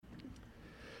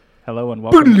Hello and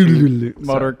welcome to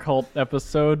Motor Cult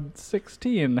episode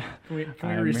 16. Can we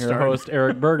I'm restart? your host,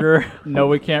 Eric Berger. No,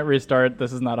 we can't restart.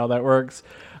 This is not how that works.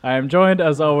 I am joined,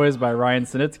 as always, by Ryan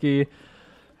Sinitsky.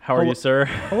 How are you, sir?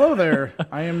 Hello there.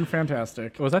 I am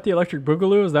fantastic. Was that the Electric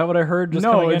Boogaloo? Is that what I heard just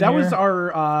coming No, in that here? was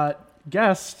our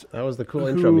guest. That was the cool Who,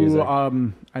 intro music.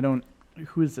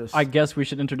 Who is this? I guess we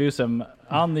should introduce him.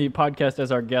 On the podcast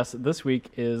as our guest this week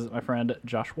is my friend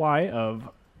Josh Y of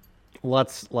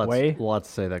Let's Way?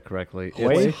 say that correctly.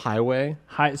 Way? It's Highway.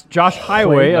 Josh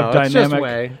Highway No, of it's just Dynamic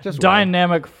Way. Just Way.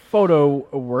 Dynamic Photo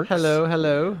Works.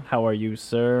 Hello. How are you,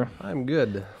 sir? I'm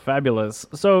good. Fabulous.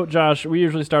 So, Josh, we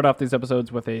usually start off these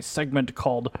episodes with a segment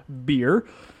called Beer.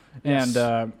 Yes.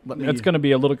 And Let me- it's going to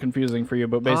be a little confusing for you,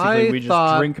 but basically we just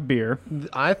thought- drink beer.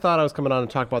 I thought I was coming on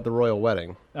to talk about the royal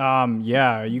wedding.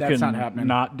 Yeah, you That's can not happening.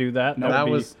 not do that. No, that would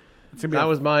be- was It's gonna be that a-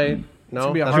 was my no.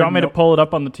 gonna be a that's Do you want me to no. pull it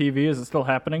up on the TV? Is it still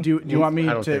happening? do you want me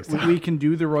I don't to? think so. We can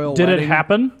do the royal. Did wedding. it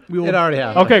happen? We will, it already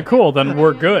happened. Okay, cool. Then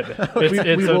we're good. It's we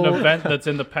an will- event that's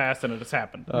in the past and it has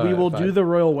happened. we will fine. do the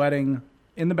royal wedding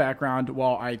in the background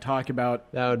while I talk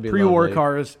about That would be pre-war lovely.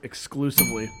 cars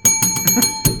exclusively.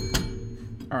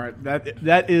 All right,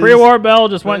 that is Pre-war bell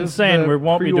just that went is insane. the We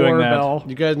won't be doing pre-war that. bell.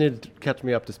 You guys need to catch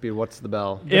me up to speed. What's the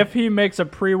bell? If he makes a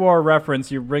pre-war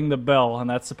reference, you ring the bell, and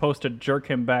that's supposed to jerk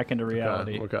him back into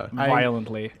reality okay.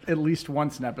 violently. At least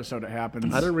once an episode it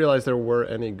happens. I didn't realize there were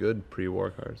any good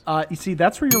pre-war cars. You see,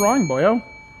 that's where you're wrong,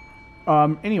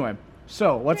 boyo. Anyway,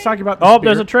 so let's talk about this Oh, beer.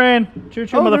 there's a train.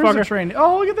 Choo-choo, Oh, motherfucker. there's a train.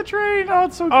 Oh, look at the train. Oh,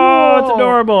 it's so cool. Oh, it's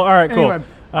adorable. All right, cool.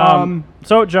 Anyway,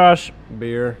 So, Josh,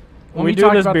 Beer. when we do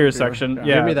talk this about the beer section. yeah.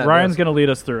 Yeah, Give me that Ryan's disc. going to lead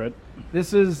us through it.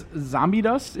 This is Zombie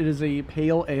Dust. It is a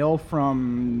pale ale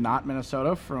from not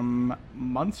Minnesota, from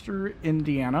Munster,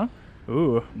 Indiana.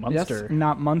 Ooh, Munster. Yes,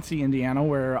 not Muncie, Indiana,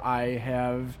 where I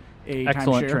have a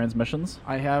Excellent timeshare. transmissions.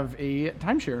 I have a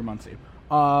timeshare in Muncie.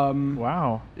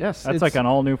 Wow. Yes, That's it's- like an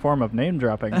all-new form of name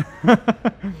dropping. I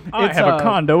It's, have a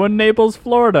condo in Naples,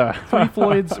 Florida. Tony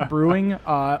Floyd's Brewing.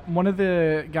 One of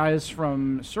the guys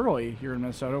from Surly here in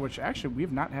Minnesota, which actually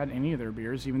we've not had any of their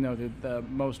beers, even though they're the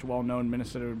most well-known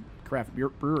Minnesota craft beer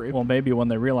brewery. Well, maybe when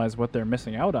they realize what they're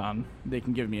missing out on. They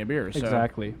can give me a beer. So,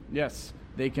 Exactly. yes,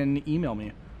 they can email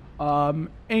me.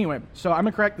 Anyway, so I'm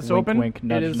gonna crack this Wink, open. wink,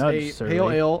 nudge, it is nudge, a Surly. pale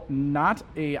ale, not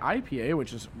a IPA,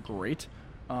 which is great.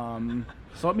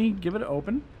 So let me give it an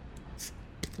open.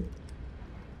 That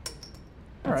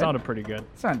All right. sounded pretty good.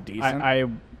 It's not decent.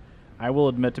 I will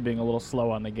admit to being a little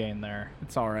slow on the gain there.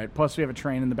 It's all right. Plus, we have a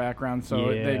train in the background,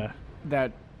 so Yeah.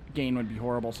 that gain would be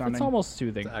horrible sounding. It's almost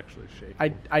soothing. It's actually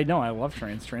shaky. I know. I love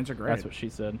trains. Trains are great. That's what she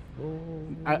said.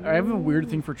 I have a weird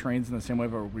thing for trains in the same way I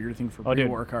have a weird thing for Oh, dude.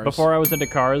 pre-war cars. Before I was into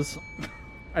cars,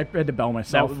 I had to bell that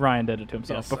myself. Ryan did it to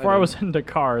himself. Yes, I Before I did. was into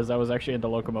cars, I was actually into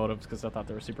locomotives because I thought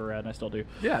they were super rad, and I still do.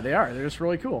 Yeah, they are. They're just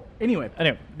really cool. Anyway,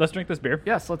 Anyway, let's drink this beer.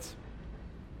 yes, let's.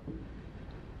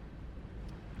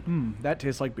 That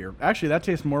tastes like beer. Actually, that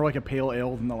tastes more like a pale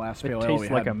ale than the last It pale ale we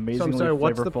tastes like had. amazingly So I'm sorry.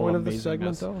 What's the flavorful point and of this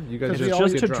segment, amazingness. though? You guys Because It's we just just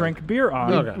always to get drink beer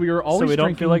on. Okay. We were always so we don't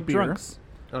drinking feel like beer. drunks.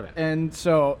 Okay. And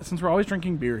so, since we're always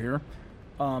drinking beer here,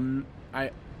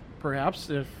 I perhaps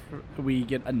if we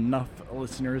get enough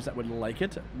listeners that would like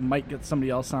it, might get somebody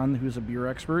else on who's a beer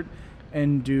expert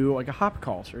and do like a hop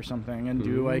calls or something and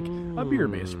do like a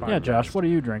beer-based podcast. Yeah, Josh, what are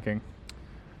you drinking?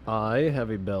 I have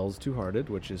a Bell's Two Hearted,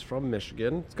 which is from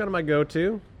Michigan. It's kind of my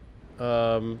go-to. I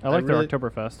like really, their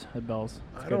Oktoberfest at Bell's.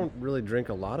 It's I good. don't really drink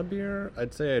a lot of beer.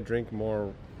 I'd say I drink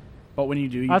more. But when you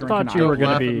do, you I drink thought an you were IPA.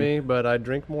 gonna laugh be- at me, but I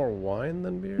drink more wine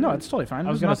than beer. No, it's totally fine.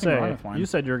 I was There's going to nothing wrong say, with wine. you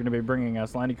said you were going to be bringing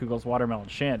us Liney Kugel's Watermelon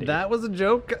Shandy. That was a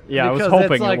joke. Yeah, I was because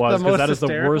hoping it's like it was the because most that is the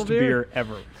hysterical worst beer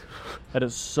ever. That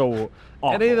is so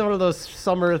awful. Any one of those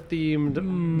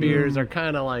summer-themed beers are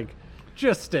kind of like,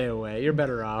 just stay away. You're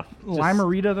better off. Just-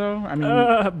 Limerita, though? I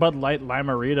mean, Bud Light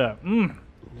Limerita.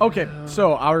 okay,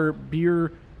 so our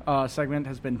beer segment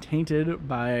has been tainted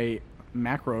by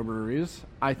macro breweries.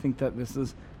 I think that this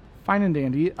is fine and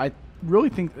dandy. I really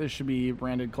think this should be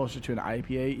branded closer to an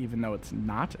IPA, even though it's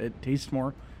not. It tastes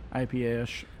more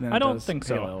IPA-ish than I it don't does think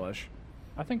so. pale ale-ish.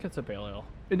 I think it's a pale ale.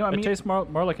 No, I mean, it tastes more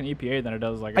like an EPA than it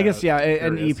does like I guess, yeah,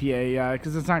 an Curious. EPA, yeah,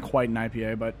 because it's not quite an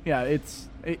IPA, but yeah,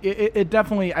 it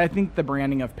definitely, I think the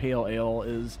branding of pale ale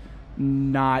is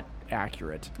not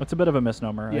accurate. It's a bit of a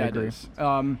misnomer. Yeah, I it agree. is.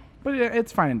 But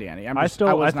it's fine and dandy. I was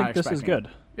not think this is expecting good.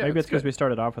 it. Yeah, Maybe it's because good. we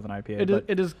started off with an IPA. but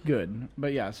It is good,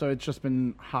 but yeah. So it's just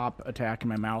been hop attack in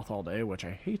my mouth all day, which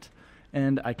I hate,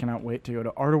 and I cannot wait to go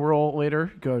to Artworld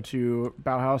later, go to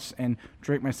Bauhaus, and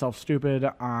drink myself stupid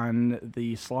on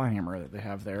the Slayhammer that they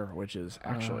have there, which is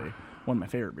actually one of my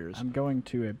favorite beers. I'm going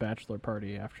to a bachelor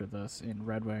party after this in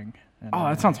Red Wing. And, Oh,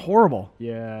 that sounds horrible.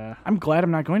 Yeah, I'm glad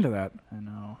I'm not going to that. I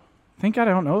know. Thank God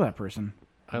I don't know that person.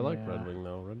 I like Yeah. Red Wing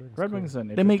though. Red Wing's Red cool. Wing's an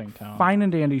They interesting make town. fine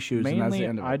and dandy shoes, and that's Mainly, the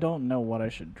end of it. I don't know what I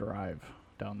should drive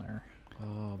down there.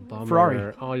 Oh, bummer.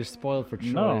 Ferrari. Oh, you're spoiled for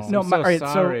choice. No. No, I'm my, so all right.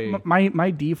 sorry. So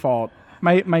my default.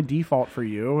 My default for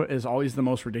you is always the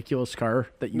most ridiculous car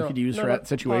that you could use for that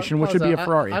situation, which would be a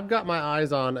Ferrari. I've got my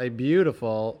eyes on a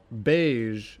beautiful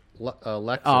beige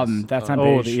Lexus. That's not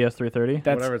Oh, beige. the ES330.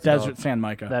 That's whatever it's Desert called. Sand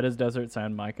Mica. That is Desert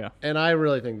Sand Mica. and I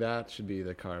really think that should be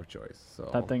the car of choice. So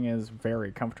That thing is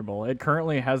very comfortable. It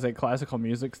currently has a classical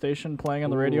music station playing on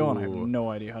the radio, and I have Ooh. no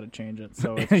idea how to change it.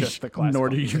 So it's just the classical. Nor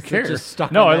do you music. care. just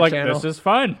stuck No, on I that like channel. this. Is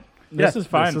fine. This is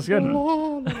fine. This is good.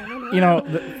 You know,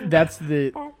 that's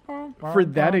the for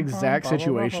that exact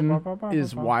situation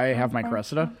is why I have my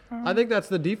Cressida. I think that's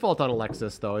the default on a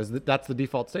Lexus, though. That's the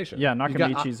default station. Yeah, You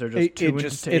got- Nakamichis are just it tuned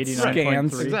just- to it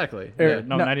scans. 89.3. Exactly. Er, Yeah.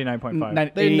 No,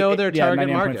 99.5. They know their target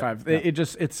 99.5. market. It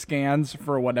just it scans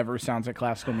for whatever sounds like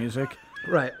classical music.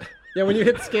 Right. Yeah. When you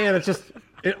hit scan, it just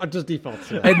defaults.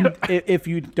 To that. And if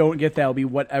you don't get that, it'll be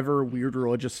whatever weird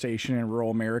religious station in rural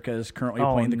America is currently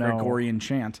Oh, playing the no. Gregorian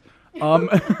chant.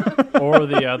 Or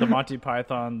the Monty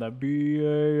Python, the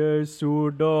B.A.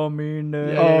 Su Domine.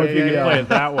 Yeah, if you could yeah. play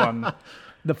that one,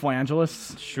 The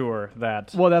flangelists. sure,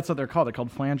 that. Well, that's what they're called. They're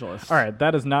called flangelists. All right,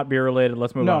 that is not beer related.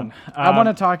 Let's move No, on. I want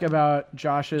to talk about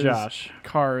Josh's Josh.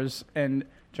 cars and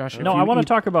Josh. No, I want to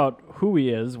talk about who he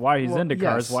is, why he's Well, into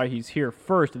cars, yes. why he's here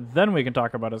first. Then we can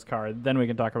talk about his car. Then we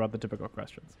can talk about the typical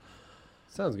questions.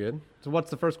 Sounds good. So what's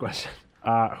the first question?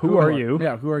 Who are you?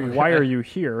 Yeah, who are you? Why are you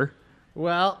here?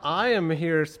 Well, I am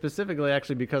here specifically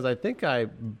actually because I think I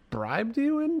bribed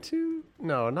you into.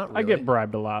 No, not really. I get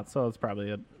bribed a lot, so that's probably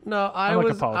it. No, I'm like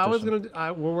a I was politician.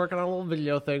 we're working on a little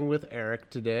video thing with Eric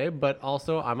today, but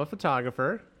also I'm a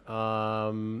photographer.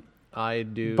 I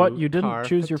do. But you didn't car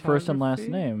choose your first and last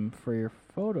photography. name for your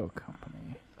photo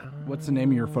company. What's the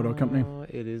name of your photo company?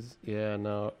 It is, yeah,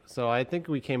 no. So I think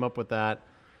we came up with that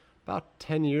about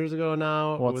 10 years ago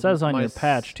now. Well, it with says on my your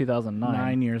patch 2009.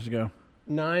 9 years ago.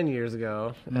 9 years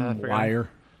ago. I forgot. Liar.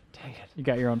 Dang it. You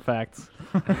got your own facts.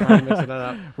 I'm mixing that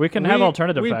up. We can have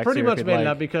alternative we facts pretty here much if made you'd it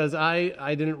like. up because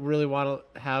I didn't really want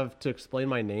to have to explain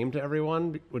my name to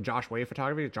everyone with Josh Way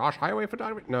Photography. Josh Highway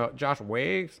Photography? No, Josh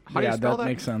Way. How do Yeah, you spell that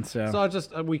makes sense, yeah. So I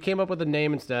just we came up with a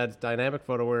name instead. It's Dynamic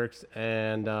PhotoWorks,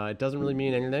 and it doesn't really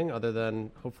mean anything other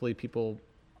than hopefully people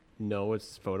know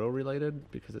it's photo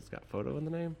related because it's got photo in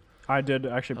the name. I did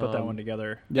actually put that one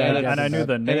together. yeah, and, that's- and I knew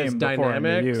the and it's name before I knew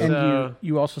dynamic, you. so- And So-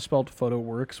 you also spelled photo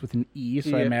works with an E,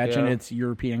 so I Yeah, imagine yeah. it's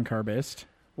European car based.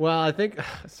 Well, I think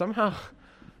somehow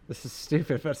this is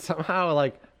stupid, but somehow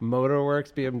like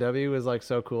Motorworks BMW was like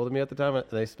so cool to me at the time. And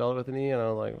they spelled it with an E, and I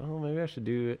was like, well, maybe I should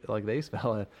do it like they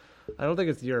spell it. I don't think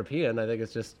it's European. I think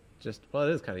it's just well,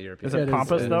 it is kind of European. Is it It is-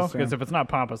 pompous it though? is, yeah. Because if it's not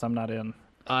pompous, I'm not in.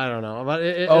 I don't know, but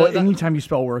Anytime you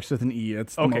spell works with an E,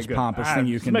 it's the Okay, most good. pompous I'm thing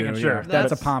you just can making do. sure. Yeah.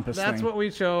 That's a pompous That's thing. what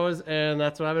we chose, and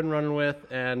that's what I've been running with.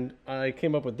 And I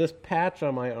came up with this patch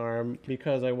on my arm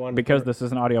because I wanted. Because this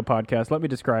is an audio podcast, let me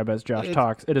describe as Josh It's-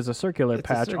 talks. It is a circular it's a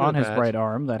patch circular on his patch. right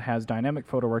arm that has Dynamic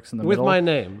PhotoWorks in the with middle. my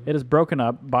name. It is broken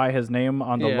up by his name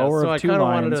on the Yeah, lower so I of two kinda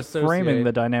wanted to lines, framing associate-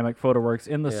 the Dynamic PhotoWorks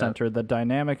in the Yeah. center. The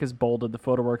Dynamic is bolded. The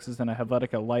PhotoWorks is in a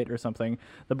Helvetica light or something.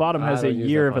 The bottom I has a don't use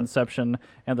year that of font. inception,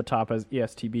 and the top has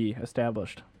ESTB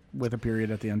established. With a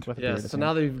period at the end. With a Yes. period at So the now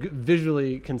end. that you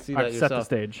visually can see that I've set the yourself.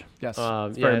 stage. Yes. It's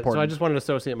very So I important. just wanted to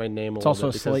associate my name. It's also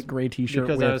a slight gray T-shirt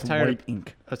because with I was tired white of-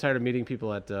 ink. I was tired of meeting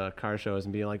people at car shows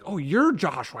and being like, "Oh, you're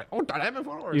Josh White. Oh, Dynamic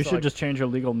PhotoWorks." You should Like, just change your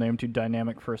legal name to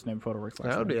Dynamic First Name PhotoWorks.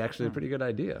 That would be actually a pretty good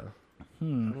idea. I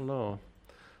Hmm. don't know.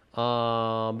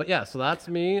 But yeah, so that's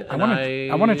me. I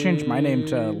want to change my name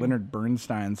to Leonard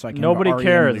Bernstein so I can Nobody have a REM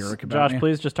cares. lyric about Josh, me.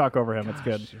 please just talk over him. It's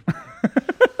good.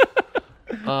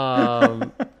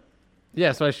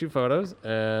 Yeah, so I shoot photos,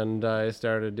 and I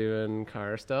started doing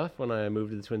car stuff when I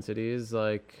moved to the Twin Cities,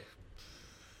 like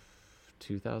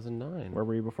 2009. Where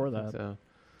were you before that? So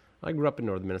I grew up in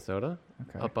northern Minnesota,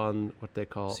 Okay. up on what they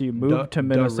call. So you moved to the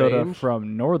Minnesota Range.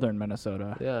 from northern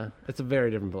Minnesota. Yeah, it's a very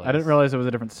different place. I didn't realize it was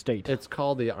a different state. It's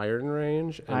called the Iron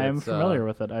Range. And I am it's, familiar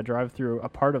with it. I drive through a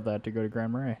part of that to go to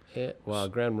Grand Marais. Well,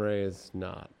 Grand Marais is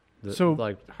not. So-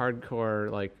 like hardcore,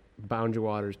 like Boundary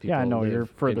Waters people. Yeah, I know. live You're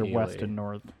further in west Ely. and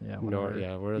north. Yeah, Nor, whatever.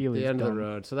 yeah, we're at Ely's the end of dumb. the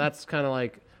road. So that's kind of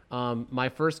like my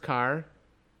first car.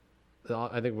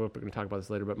 I think we're going to talk about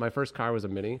this later, but my first car was a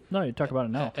Mini, No, you talk about it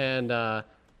now. and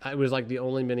I was like the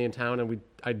only Mini in town, and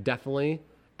I definitely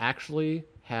actually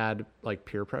had like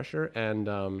peer pressure, and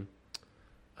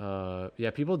yeah,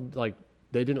 people like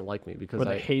they didn't like me because Were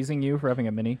they hazing you for having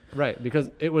a Mini? right because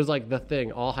it was like the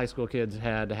thing. All high school kids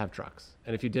had to have trucks,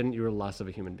 and if you didn't, you were less of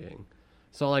a human being.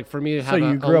 So like for me to So have you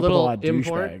a grew up with a little lot of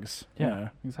import, douchebags. Yeah,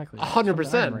 exactly.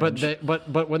 100%. But Range.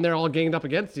 but when they're all ganged up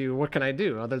against you, what can I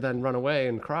do other than run away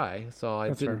and cry? So I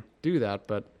That's didn't fair. do that.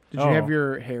 But Did you have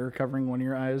your hair covering one of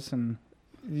your eyes? And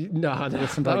no, that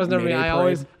Listen to, was like, never me. Mayday I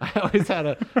always had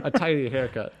a tidy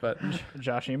haircut. But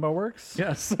Josh Emo works?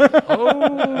 yes.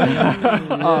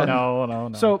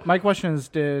 No. So my question is,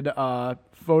 did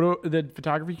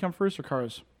photography come first or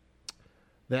cars?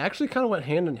 they actually kind of went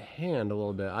hand in hand a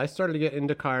little bit. I started to get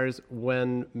into cars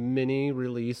when Mini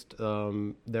released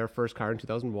their first car in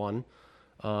 2001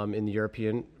 in the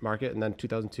European market, and then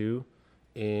 2002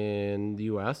 in the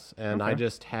U.S. And I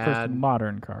just First had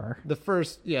modern car. the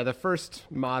first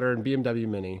modern BMW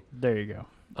Mini. There you go.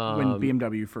 When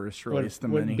BMW first When, released the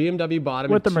when Mini. BMW bought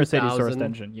him With the in Mercedes 2000, sourced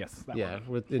engine. Yes. That Yeah, one.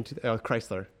 with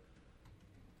Chrysler.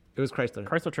 It was Chrysler.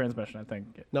 Chrysler transmission, I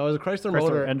think. No, it was a Chrysler, Chrysler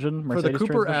motor engine, for the Mercedes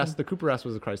Cooper S. transmission? The Cooper S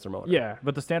was a Chrysler motor. Yeah,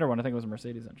 but the standard one, I think, was a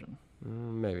Mercedes engine.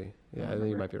 Maybe. Yeah, I think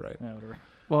you might be right. Yeah, whatever.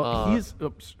 Well,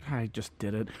 oops, I just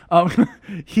did it.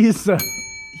 He's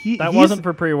That wasn't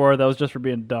for pre-war. That was just for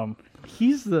being dumb.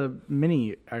 He's the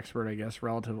Mini expert, I guess,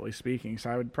 relatively speaking. So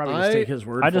I would probably just take his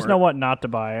word. I just for know it. what not to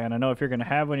buy, and I know if you're going to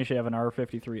have one, you should have an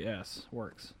R53S.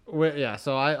 Works. Yeah,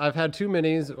 so I've had two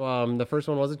Minis. The first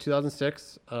one was a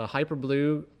 2006 Hyper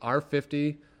Blue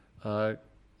R50,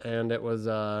 and it was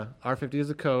R50 is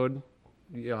a code.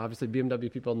 You know, obviously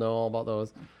BMW people know all about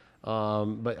those.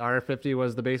 But R50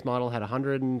 was the base model, had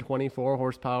 124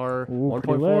 horsepower, Ooh,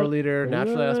 pretty 1.4 lit. liter,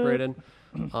 naturally Lit. aspirated.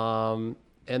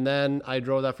 And then I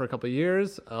drove that for a couple of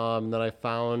years. Then I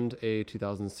found a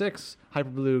 2006 Hyper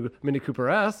Blue Mini Cooper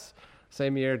S.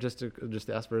 Same year, just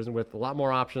the S version with a lot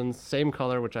more options, same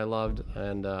color, which I loved,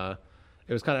 and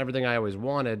it was kind of everything I always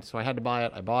wanted. So I had to buy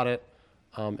it. I bought it,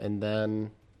 and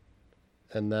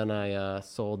then I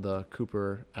sold the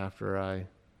Cooper after I.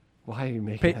 Why are you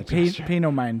making that gesture? Pay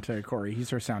no mind to Corey.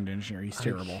 He's our sound engineer. He's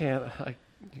terrible.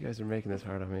 You guys are making this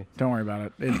hard on me. Don't worry about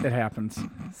it. It happens.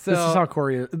 So This is how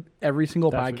Corey is. Every single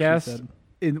That's what she podcast.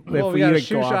 said. well, we got a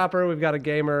shoe shopper. We've got a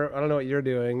gamer. I don't know what you're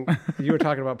doing. You were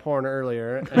talking about porn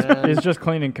earlier. And He's just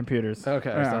cleaning computers. okay,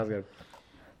 Yeah. sounds good.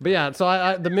 But yeah, so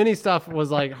I the mini stuff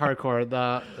was like hardcore.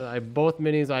 Both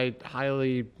minis I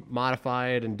highly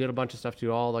modified and did a bunch of stuff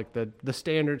to, all like the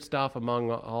standard stuff among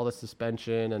all the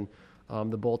suspension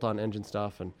and the bolt-on engine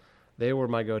stuff, and they were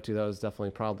my go-to. That was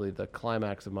definitely probably the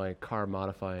climax of my car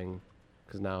modifying,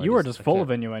 because now You were just full of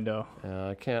innuendo.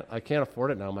 I can't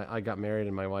afford it now. I got married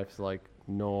and my wife's like,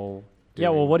 no. Yeah,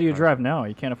 well, doing what do you cars. drive now?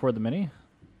 You can't afford the Mini?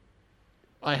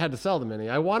 I had to sell the Mini.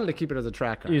 I wanted to keep it as a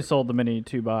track car. You sold the Mini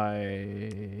to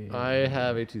buy... I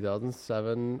have a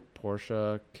 2007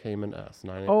 Porsche Cayman S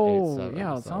 987. Oh,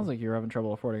 yeah, it sounds like you're having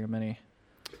trouble affording a Mini.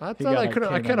 I you thought got I a couldn't.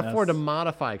 I can't Cayman afford to S.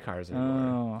 modify cars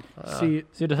anymore. Oh. See,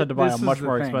 So you just had to buy this a is much the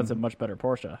more thing. expensive, much better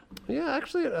Porsche. Yeah,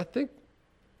 actually, I think.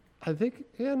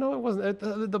 Yeah, no, it wasn't.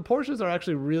 The Porsches are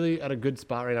actually really at a good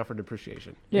spot right now for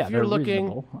depreciation. Yeah, if you're they're looking,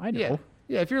 reasonable. I know.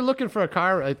 Yeah, if you're looking for a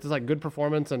car, it's like good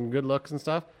performance and good looks and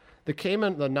stuff. The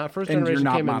Cayman, first and generation you're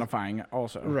not Caymans, modifying it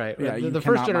also. right? Yeah, the you first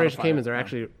cannot generation modify it. Caymans are Yeah.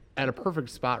 actually at a perfect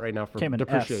spot right now for Cayman S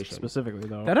depreciation. specifically,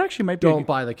 though. That actually might be. Don't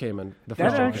buy the Cayman. The first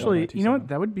That generation. actually, you know what? 2.7.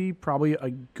 That would be probably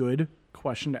a good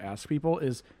question to ask people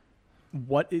is,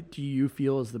 do you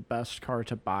feel is the best car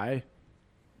to buy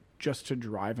just to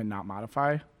drive and not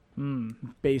modify?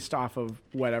 Based off of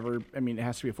whatever. I mean, it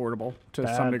has to be affordable to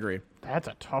some That- degree. That's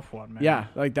a tough one, man. Yeah,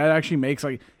 like that actually makes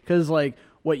because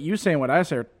what you say and what I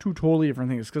say are two totally different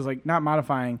things. Because not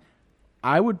modifying,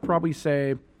 I would probably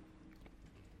say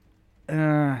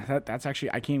that's actually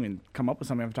I can't even come up with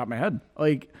something off the top of my head.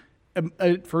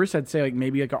 At first I'd say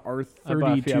maybe like a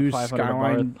R32 Fiat 500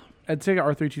 Skyline. I'd say a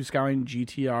R32 Skyline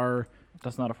GTR.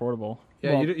 That's not affordable.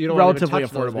 Yeah, well, you don't relatively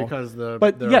want to touch those affordable. because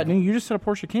But they're- yeah, no, you just said a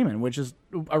Porsche Cayman, which is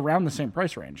around the same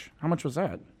price range. How much was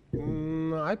that?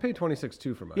 I paid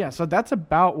 26.2 for mine. Yeah, so that's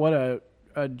about what a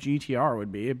GTR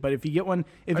would be. But if you get one,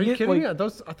 if Are you you get kidding me? I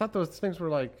thought those things were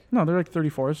like. no, they're like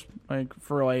 34s,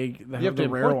 for You have to the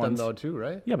rare import them ones. though too,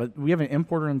 right? Yeah, but we have an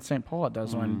importer in St. Paul that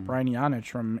does one, Brian Yanich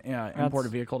from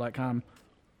importedvehicle.com.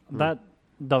 That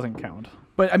doesn't count.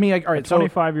 But I mean, all right, A so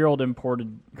 25-year-old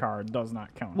imported car does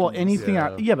not count. well, in this. anything,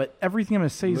 Yeah. but everything I'm gonna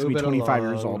say is to Move be it 25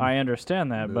 years along. old. I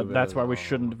understand that, but Move it that's why we along.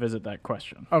 shouldn't visit that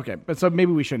question. Okay, but so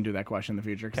maybe we shouldn't do that question in the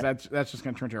future because that's just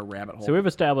gonna turn into a rabbit hole. So we've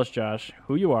established, Josh,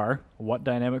 who you are, what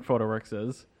Dynamic PhotoWorks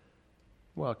is,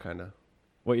 Well, kind of.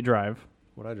 what you drive.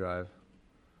 What I drive.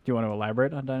 Do you want to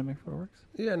elaborate on Dynamic PhotoWorks?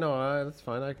 Yeah, no, that's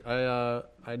fine.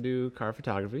 I do car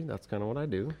photography. That's kind of what I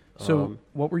do. So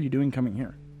what were you doing coming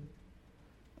here?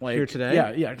 Like Here today?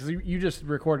 Yeah, because you just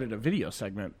recorded a video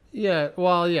segment. Yeah,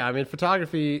 well, yeah. I mean,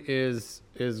 photography is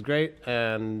great,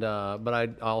 and but I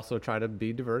also try to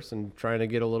be diverse and trying to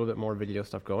get a little bit more video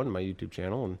stuff going in my YouTube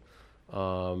channel,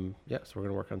 and yeah, so we're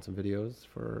gonna work on some videos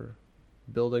for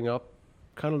building up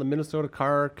kind of the Minnesota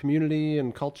car community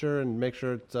and culture, and make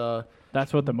sure it's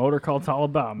That's what the motor cult's all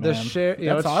about, man. the share,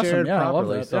 That's it's awesome. shared Yeah, I love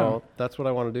properly. that, So that's what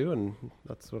I want to do, and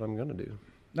that's what I'm gonna do.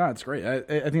 No, it's great. I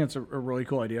think it's a really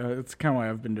cool idea. It's kind of what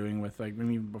I've been doing with, like,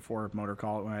 even before Motor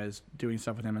Call, when I was doing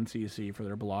stuff with MNCC for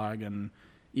their blog, and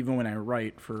even when I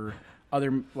write for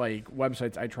other, like,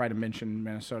 websites, I try to mention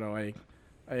Minnesota.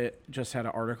 I just had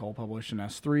an article published in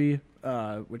S3,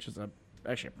 which is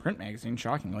actually a print magazine,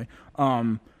 shockingly,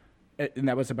 and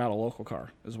that was about a local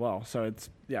car as well. So it's,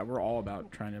 yeah, we're all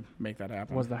about trying to make that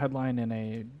happen. Was the headline in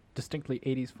a distinctly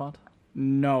 80s font?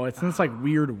 No, it's this, like,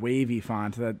 weird wavy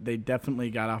font that they definitely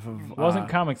got off of. It wasn't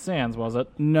Comic Sans, was it?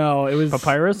 No, it was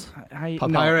Papyrus?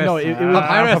 Papyrus. No, it was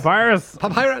Papyrus. Papyrus.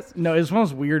 Papyrus. No, it's one of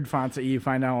those weird fonts that you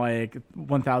find out, like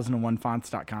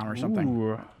 1001fonts.com or something.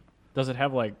 Ooh. Does it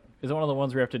have, like, is it one of the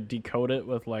ones where you have to decode it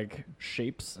with, like,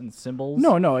 shapes and symbols?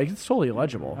 No, it's totally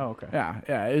legible. Oh, okay.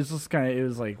 Yeah. It was just it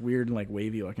was like weird and like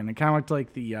wavy looking. It kind of looked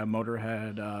like the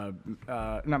Motorhead,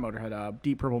 not Motorhead,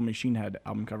 Deep Purple Machine Head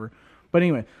album cover. But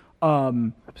anyway,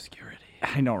 Obscurity.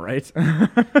 I know, right? All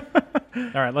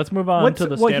right, let's move on to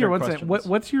the standard questions.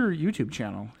 What's your YouTube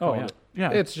channel? Oh, called?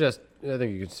 Yeah. It's just, I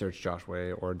think you can search Josh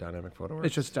Way or Dynamic Photo Works.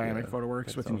 It's just Dynamic Photo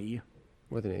Works with so. an E.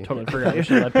 With an E. Totally forgot we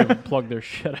should let people plug their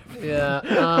shit. Yeah,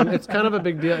 it's kind of a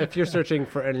big deal. If you're searching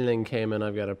for anything Cayman,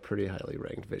 I've got a pretty highly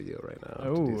ranked video right now.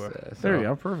 Oh, There you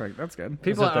go. Perfect. That's good.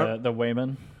 People Is it are, the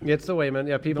Wayman? it's the Wayman.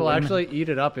 Yeah, people Wayman. actually eat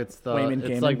it up. It's Wayman it's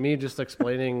Cayman. like me just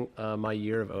explaining my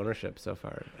year of ownership so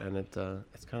far, and it's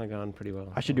kind of gone pretty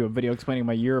well. I should do a video explaining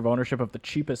my year of ownership of the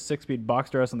cheapest 6-speed box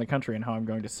dress in the country and how I'm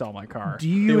going to sell my car. Do It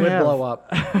you would have blow up.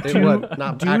 It would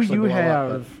not do actually you blow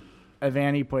have up. a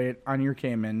vanity plate on your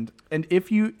Cayman? And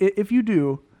if you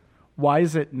do, why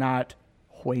is it not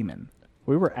Wayman?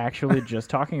 We were actually just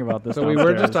talking about this. So we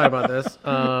were just downstairs. talking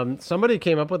about this. Somebody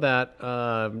came up with that.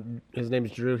 His name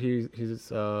is Drew. He's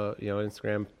an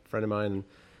Instagram friend of mine. And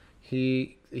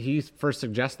he first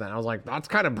suggested that. I was like, that's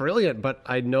kind of brilliant. But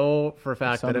I know for a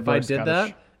fact that sounded if I very did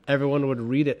Scottish. that, everyone would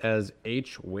read it as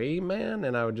H Wayman,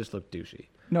 and I would just look douchey.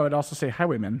 No, it'd also say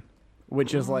Highwayman,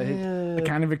 which is like a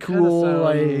kind of a kinda cool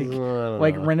sounds- I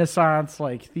like don't know. Renaissance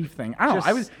like thief thing. I don't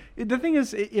know. Just- The thing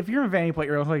is, if you're a vanity plate,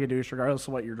 you're looking like a douche regardless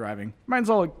of what you're driving. Might as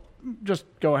well just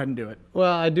go ahead and do it.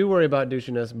 Well, I do worry about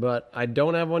douchiness, but I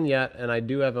don't have one yet, and I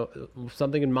do have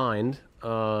something in mind.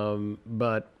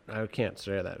 But I can't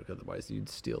share that because otherwise you'd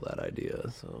steal that idea.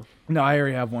 So No, I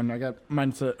already have one. I got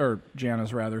mine, or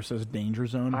Jana's rather says Danger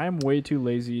Zone. I'm way too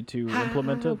lazy to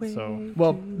implement it, so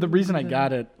Well, the reason I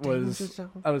got it was Danger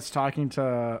Zone. I was talking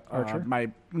to Archer?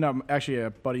 actually a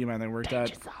buddy of mine that worked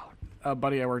at a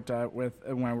buddy I worked at with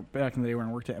back in the day when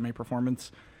I worked at MA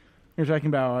Performance. We were talking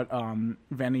about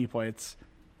vanity plates,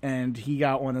 and he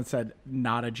got one that said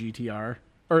not a GTR.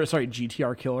 Or sorry,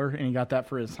 GTR killer, and he got that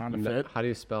for his Honda Fit. how do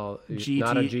you spell GT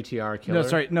not a GTR killer?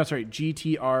 No, sorry,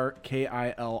 GTR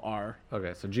KILR.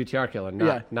 Okay, so GTR killer,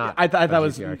 Yeah, not. I thought a that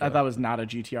was GTR I killer. thought it was not a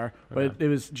GTR, but it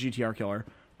was GTR killer.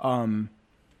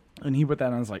 And he put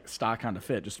that on his like stock Honda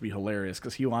Fit just to be hilarious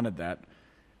because he wanted that.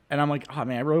 And I'm like, oh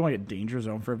man, I really want to get Danger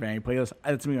Zone for a vanity plate.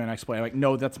 That's me my next play. I'm like,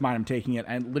 no, that's mine. I'm taking it.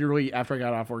 And literally after I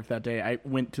got off work that day, I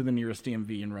went to the nearest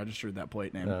DMV and registered that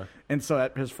plate name. Yeah. And so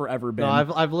that has forever been. No,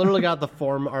 I've literally got the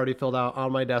form already filled out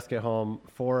on my desk at home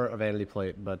for a vanity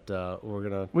plate, but we're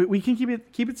gonna. we can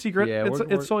keep it secret. Yeah,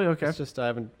 it's totally okay. It's just I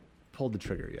haven't pulled the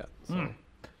trigger yet. So.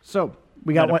 So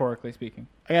we got one. metaphorically speaking.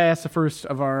 I gotta ask the first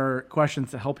of our questions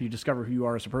to help you discover who you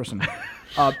are as a person.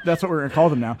 That's what we're gonna call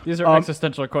them now. These are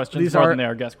existential questions these more are- than they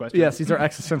are guest questions. Yes, these are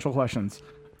existential questions.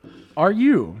 Are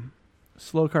you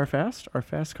slow car fast or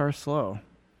fast car slow?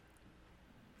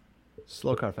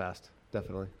 Slow car fast,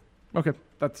 definitely. Okay,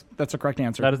 that's a correct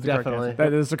answer. That is the correct Definitely. answer.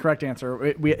 That is the correct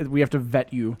answer. We have to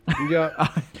vet you. Yeah,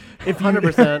 If you-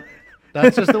 100%.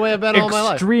 That's just the way I've been all my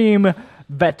life. Extreme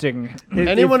vetting.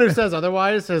 Anyone who says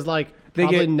otherwise has They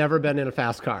probably get- never been in a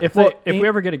fast car. If Well, we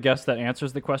ever get a guest that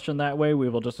answers the question that way, we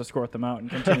will just escort them out and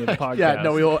continue the podcast. Yeah,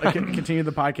 no, we will continue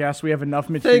the podcast. We have enough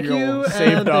thank material you,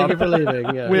 saved and up. thank you for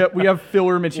leaving. Yeah. We have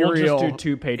filler We'll material. just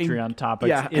do 2 Patreon topics.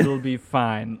 yeah. It'll be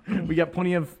fine. We got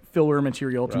plenty of filler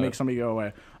material to Right. make somebody go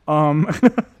away.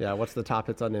 Yeah, what's the top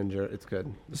hits on Ninja? It's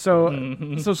good. So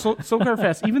slow car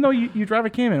fast. Even though you drive a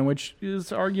Cayman, which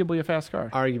is arguably a fast car.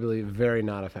 Arguably, very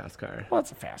not a fast car. Well,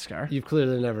 it's a fast car. You've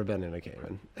clearly never been in a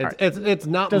Cayman. Alright. It's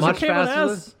not Does a much Cayman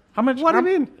faster. S? How much? What do you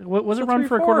mean? What was It's it a run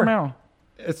for a quarter 3.4. mile?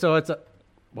 So it's a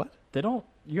what? They don't.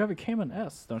 You have a Cayman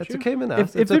S, don't It's you? a Cayman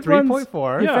S. If It's a it runs-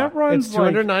 3.4. if that runs It's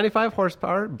 295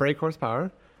 horsepower, brake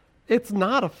horsepower. It's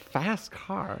not a fast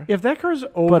car. If that car's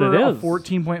over it a is.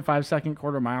 14.5 second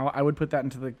quarter mile, I would put that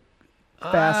into the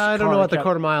fast. I don't know car what the cat-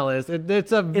 quarter mile is.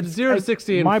 It's a It's 0 to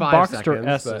 60 in My 5 Boxster seconds.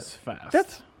 S but- is fast.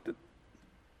 That's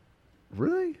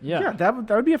Really? yeah. that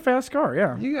would be a fast car.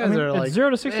 Yeah, You guys are like It's 0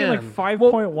 to 60 in like man.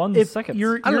 5.1 if seconds.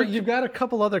 you're- I don't know. You've got a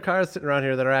couple other cars sitting around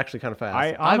here that are actually kind of fast.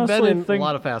 I I've honestly been in a think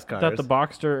lot of fast cars. that the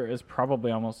Boxster is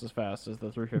probably almost as fast as the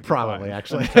 355. Probably,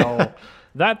 actually. Until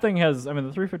that thing has, I mean,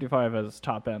 the 355 has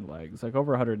top end legs, like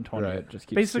over 120. Right. It just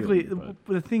keeps basically scooting,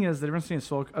 the thing is the difference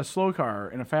between a slow car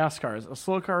and a fast car is a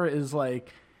slow car is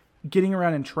like getting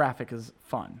around in traffic is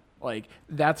fun. Like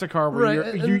that's a car where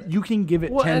Right, you can give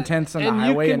it well, 10 and- tenths on the and you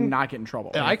highway can- and not get in trouble.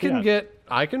 I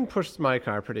can push my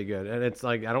car pretty good, and it's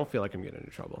like I don't feel like I'm getting into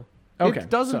trouble. Okay,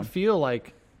 It doesn't so- feel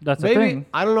like That's the maybe thing.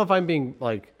 I don't know if I'm being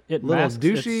like It little masks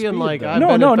its douchey and speed, like though. I've No,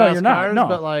 been no, in no, fast you're not, cars, no.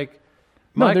 but like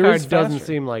No, my there car is doesn't faster.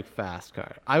 seem like fast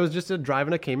car. I was just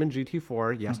driving a Cayman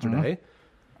GT4 yesterday,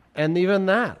 Mm-hmm. and even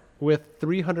that with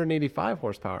 385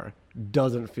 horsepower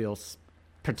doesn't feel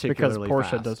because particularly Porsche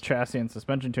fast. does chassis and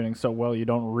suspension tuning so well, you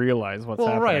don't realize what's Well,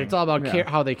 happening. right. It's all about Yeah.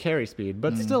 how they carry speed,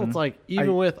 but still, it's like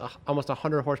even with almost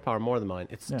 100 horsepower more than mine,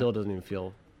 it still doesn't even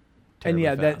feel. and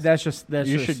yeah, terribly fast. that's just You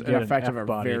just should an get an effect of a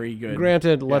F-body. very good.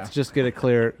 Granted, let's yeah. just get it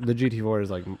clear. The GT4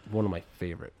 is like one of my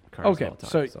favorite cars Okay, of all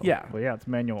time. so yeah, Well, yeah, it's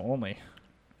manual only.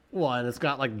 Well, and it's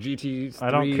got like GT.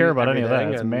 I don't care about any of that. It's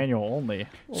everything, and manual only.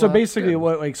 so that's basically, good.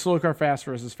 what like slow car fast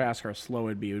versus fast car slow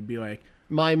would be like.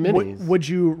 My minis. Would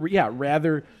you,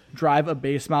 rather drive a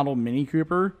base model Mini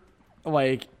Cooper,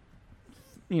 like,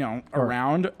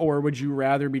 around, or would you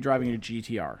rather be driving a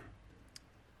GTR?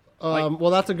 Well,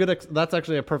 that's a good. That's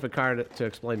actually a perfect car to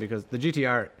explain because the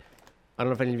GTR. I don't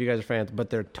know if any of you guys are fans, but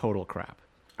they're total crap.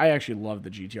 I actually love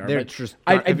the GTR. They're but just.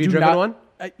 I have you do driven not- one?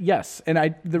 Yes,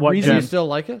 and the What Do reason you gen? still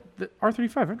like it? the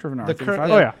R35. I've driven an The R35.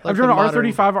 current- Oh, yeah. I've like driven the an modern-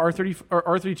 R35, R30, or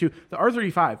R32. The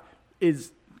R35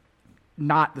 is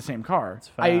not the same car. It's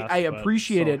fast, I but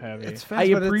appreciate so it. heavy. It's fast,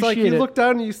 I but it's like appreciate you it. look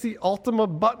down and you see Ultima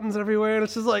buttons everywhere, and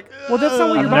it's just like. Well, that's not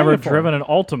what I've you're never buying it for. driven an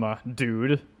Ultima,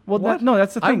 dude. Well, What? no,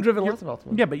 that's the thing. I've driven You're- lots of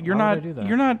Ultimas. Yeah, but you're Why would not. I do that?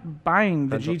 You're not buying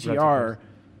the Rental GTR cars.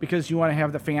 because you want to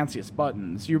have the fanciest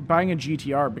buttons. You're buying a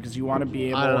GTR because you want to be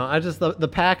able. I don't know. I just the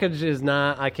package is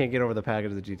not. I can't get over the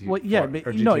package of the GT. Well, yeah, but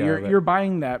or no, GTR, you're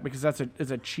buying that because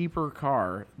it's a cheaper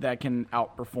car that can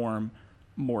outperform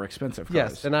more expensive cars.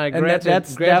 Yes, and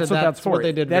that's granted what that's for. what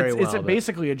they did very It's well, but-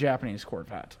 basically a Japanese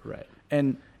Corvette, Right.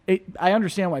 and I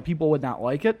understand why people would not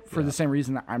like it for the same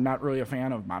reason that I'm not really a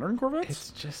fan of modern Corvettes. It's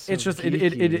just so it's just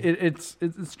geeky. it's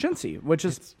chintzy, which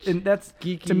is and that's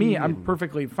geeky to me I'm and-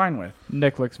 perfectly fine with.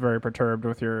 Nick looks very perturbed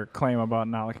with your claim about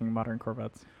not liking modern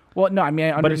Corvettes. Well, no, I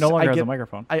mean I But it no understand. longer I has get, a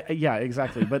microphone. yeah,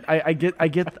 exactly. But I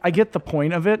get the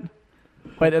point of it.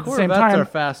 But at the same Corvettes time, are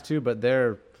fast too, but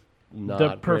they're not The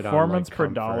great on, performance like, per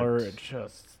comfort. dollar, it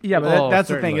just yeah, but Oh, that's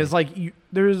the thing certainly. is like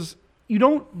you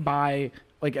don't buy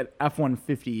like an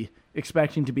F-150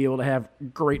 expecting to be able to have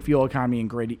great fuel economy and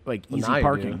great like Well, easy now you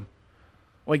parking. do.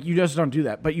 Like you just don't do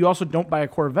that. But you also don't buy a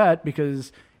Corvette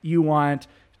because you want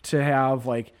to have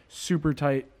like super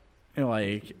tight,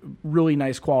 like really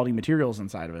nice quality materials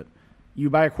inside of it. You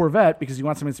buy a Corvette because you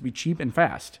want something to be cheap and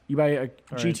fast. You buy a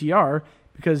GTR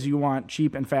because you want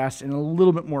cheap and fast and a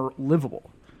little bit more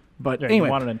livable. But yeah, anyway,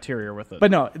 you want an interior with it.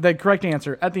 but no, the correct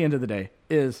answer at the end of the day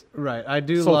is Right. I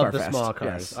do Slow love car the fast, small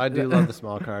cars. yes. I do love the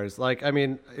small cars. Like, I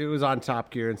mean, it was on Top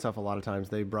Gear and stuff a lot of times.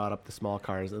 They brought up the small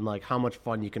cars and, like, how much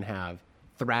fun you can have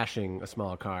thrashing a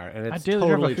small car. And I it's did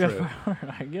totally drive a true. Fiat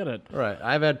 500. I get it. Right.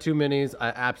 I've had two minis. I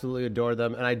absolutely adore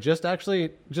them. And I just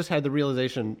had the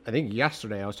realization, I think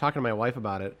yesterday, I was talking to my wife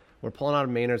about it. We're pulling out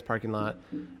of Maynard's parking lot,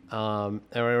 and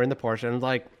we were in the Porsche. And I was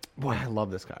like, boy, I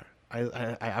love this car.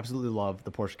 I absolutely love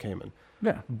the Porsche Cayman.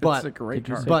 yeah, But- it's a great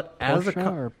car. But as a Porsche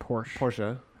car, or Porsche?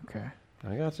 Porsche. Okay.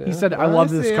 I got you. He said, "I love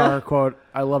this see ya. car." Quote: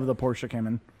 "I love the Porsche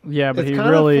Cayman." Yeah, but It's he kinda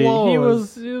really he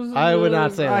flows. was I would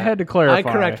not say that. I had to clarify. I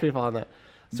correct people on that.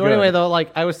 So Good. anyway, though, like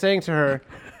I was saying to her,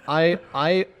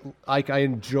 I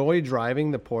enjoy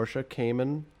driving the Porsche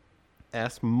Cayman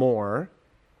S more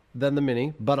than the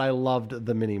Mini, but I loved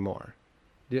the Mini more.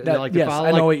 Yes,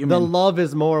 I know what you The mean. love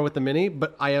is more with the Mini,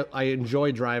 but I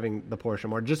enjoy driving the Porsche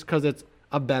more just because it's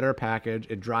a better package.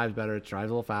 It drives better. It drives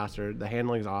a little faster. The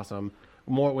handling is awesome.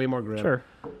 Way more grip. Sure.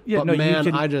 Yeah, but no, man,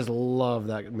 you can, I just love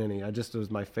that Mini. It was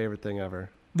my favorite thing ever.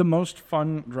 the most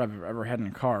fun drive I've ever had in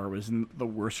a car was in the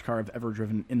worst car I've ever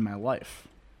driven in my life,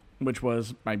 which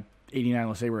was my '89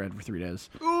 LeSabre I had for 3 days.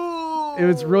 It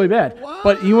was really bad.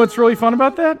 But you know what's really fun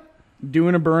about that?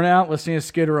 doing a burnout, listening to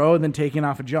Skid Row, and then taking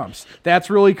off of jumps. That's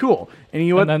really cool. And you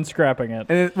know what? And then scrapping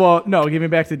it. Well, no, give me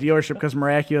back to the dealership because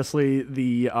miraculously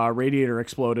the radiator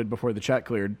exploded before the check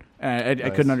cleared. I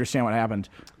couldn't understand what happened.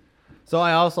 So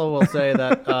I also will say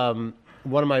that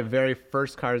one of my very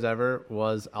first cars ever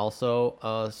was also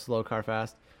a slow car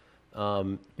fast.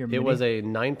 It was a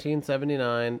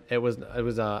 1979. It was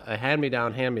a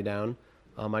hand-me-down.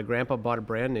 My grandpa bought it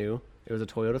brand new. It was a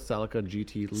Toyota Celica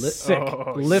GT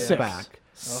liftback.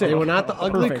 Sick. They were not the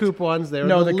ugly Perfect. coupe ones. They were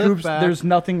No, the the coupes. liftback.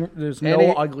 There's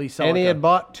no ugly Celica. And he had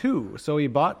bought two. So he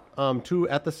bought two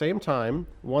at the same time.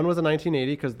 One was a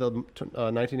 1980 because the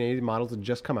 1980 models had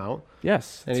just come out.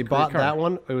 Yes. And he bought that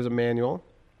one. It was a manual.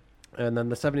 And then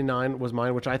the 79 was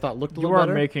mine, which I thought looked a You little are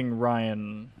better. making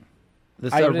Ryan The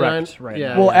I 79, erect right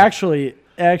yeah. now. Well, yeah.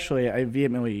 actually, I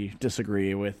vehemently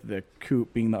disagree with the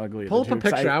coupe being the ugly. Pull of up the a two,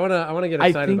 'cause picture. I want to get I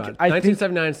excited think- about it. I think-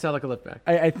 1979 Celica liftback.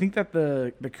 I think that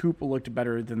the coupe looked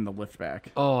better than the liftback.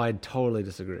 Oh, I totally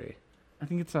disagree. I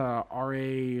think it's a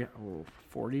RA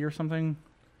 40 or something.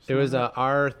 It was a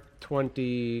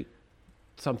R20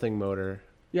 something motor.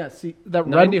 Yeah, see that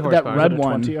 90 red horsepower. red Is it a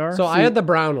one. 20R? So I had the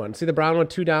brown one. See the brown one,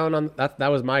 two down on that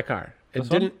was my car. It This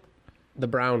one? didn't. The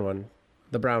brown one.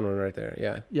 The brown one right there.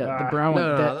 Yeah. Yeah, the brown No,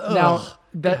 one. no, That, no, now ugh.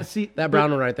 that see That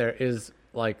brown one right there is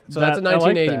like so That- that's a I like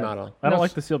 1980 that. model. I don't No,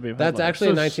 like the sealed beam. That's headlights. actually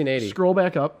a 1980. Scroll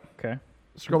back up. Okay.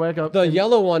 Scroll back up. The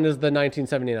yellow one is the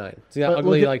 1979. See that But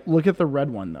ugly look at, look at the red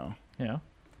one though. Yeah.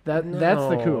 That's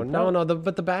the coupe. No.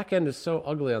 But the back end is so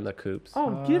ugly on the coupes.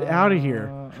 Oh, get out of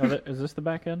here. Is this the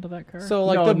back end of that car? So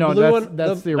like no, the no, blue that's, one,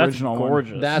 that's the that's original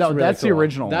gorgeous. one. That's no, really that's the cool.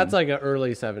 original That's one. like an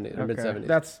early 70s or Okay. mid 70s.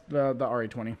 That's the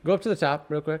RA20. Go up to the top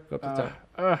real quick. Go up to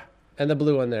the top. And the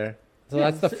blue one there. So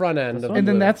Yeah, that's the front end. this Of one? the And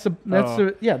then blue. that's Oh.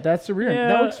 that's the rear. Yeah,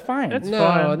 That looks fine. It's No,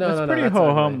 fine. no, it's no, pretty that's ho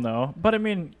ugly. hum though. But I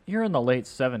mean, you're in the late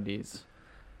 70s.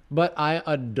 But I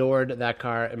adored that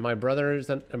car, and my brother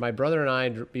and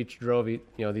I each drove.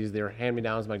 They were hand me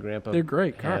downs. My grandpa. They're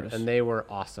great had, cars. and they were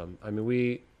awesome. I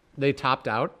mean, they topped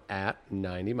out at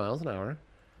 90 miles an hour,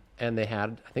 and they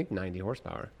had I think 90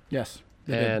 horsepower. Yes.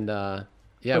 they did. And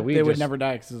yeah, But we they would just- never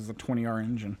die because it's a 20R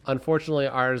engine. Unfortunately,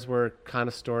 ours were kind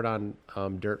of stored on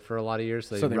dirt for a lot of years,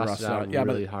 so they rusted out Yeah,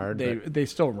 really but hard. They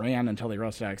still ran until they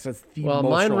rusted out because that's the Well,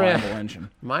 most mine ran- reliable engine.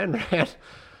 Mine ran.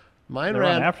 Mine They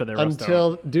ran run after they rust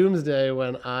until Doomsday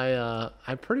when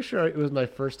I'm pretty sure it was my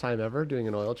first time ever doing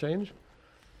an oil change.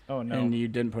 Oh no. And you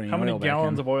didn't put any How many oil back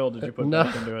gallons in. of oil did you put No.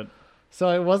 back into it? So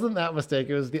it wasn't that mistake.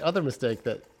 It was the other mistake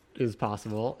that is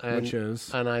possible. And, Which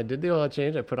is? And I did the oil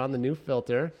change. I put on the new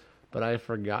filter, but I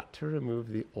forgot to remove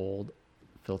the old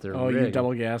filter Oh, rig. you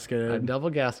double I gasketed. double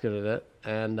gasketed it.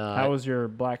 And How was your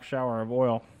black shower of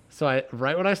oil? so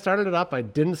right when I started it up, I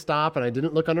didn't stop and I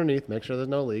didn't look underneath, make sure there's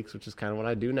no leaks, which is kind of what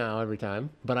I do now every time.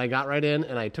 But I got right in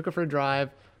and I took it for a drive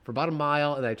for about a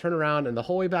mile, and I turned around, and the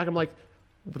whole way back I'm like,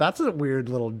 that's a weird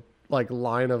little like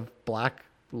line of black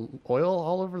oil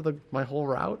all over my whole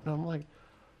route. And I'm like,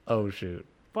 oh shoot.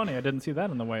 Funny, I didn't see that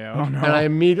on the way out. Oh, no. And I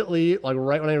immediately, like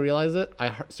right when I realized it,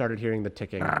 I started hearing the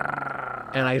ticking.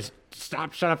 And I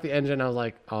shut off the engine. I was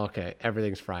like, oh, okay,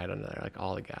 everything's fried under there, like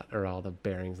all the gas or all the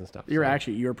bearings and stuff. You're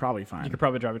You probably fine. could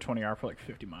probably drive a 20R for like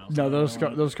 50 miles. No, those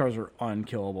Well, those cars are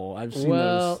unkillable. I've seen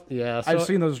well, those. yeah. So I've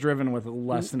seen those driven with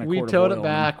less than a we quart towed of oil it in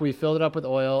them. back. We filled it up with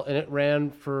oil, and it ran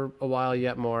for a while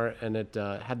yet more. And it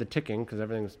had the ticking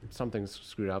because something's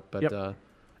screwed up. But Yep.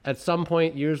 at some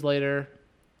point, years later,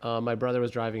 my brother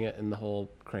was driving it, and the whole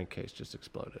crankcase just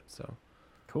exploded. So,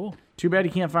 Cool. Too bad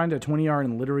you can't find a 20R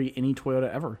in literally any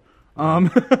Toyota ever. so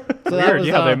that Weird. was,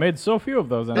 Yeah, they made so few of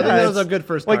those. I think Anyway. that was a good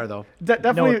first car, though.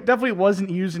 Definitely wasn't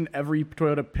used in every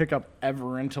Toyota pickup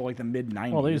ever until like the mid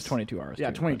 90s. Well, they use 22Rs.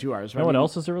 Yeah, too, 22Rs. but You know what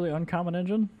else is a really uncommon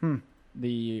engine?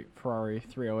 The Ferrari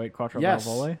 308 Quattro Yes,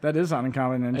 Valvole. that is an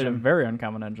uncommon It's a engine. very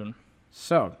uncommon engine.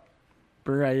 So,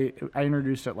 Burr, I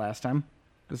introduced it last time.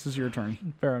 This is your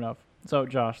turn. Fair enough. So,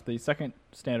 Josh, the second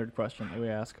standard question that we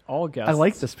ask all guests. I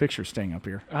like this picture staying up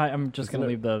here. I'm just going to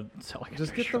Isn't leave the Celica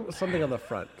Just picture. get something on the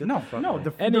front. Get No, the front no. one.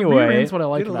 The Anyway, rear end's what I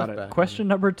like Get a about lift it. back. Question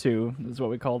number 2 is what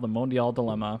we call the Mondial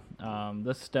Dilemma.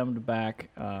 This stemmed back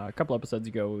a couple episodes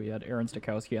ago. We had Aaron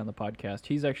Stokowski on the podcast.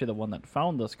 He's actually the one that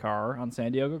found this car on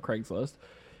San Diego Craigslist.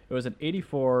 It was an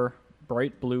 84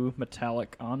 bright blue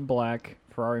metallic on black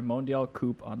Ferrari Mondial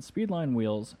coupe on speedline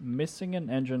wheels, missing an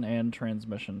engine and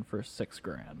transmission for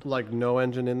 $6,000. Like no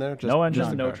engine in there? Just, No engine,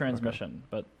 just a no car. transmission,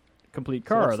 but complete So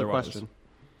car what's the otherwise. question?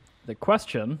 The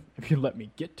question, if you let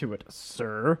me get to it,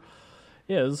 sir,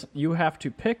 is you have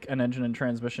to pick an engine and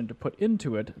transmission to put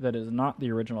into it that is not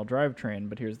the original drivetrain,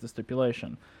 but here's the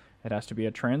stipulation. It has to be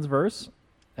a transverse,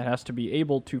 It has to be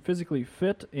able to physically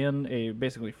fit in a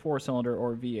basically 4-cylinder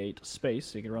or V8 space.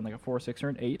 So you can run like a 4, 6, or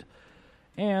an 8.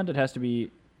 And it has to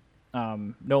be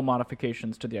no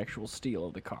modifications to the actual steel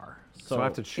of the car. So I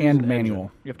have to choose And an manual.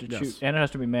 engine. You have to Yes. choose, and it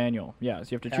has to be manual.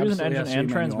 Yes, you have to choose Absolutely an has engine to and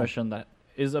be manual. transmission that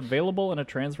is available in a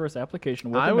Transverse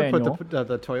application with I a would manual. put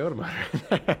the Toyota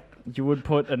motor. You would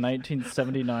put a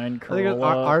 1979 I think it Corolla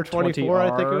was R24.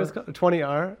 I think it was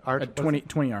 20R. A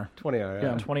 20R. 20R.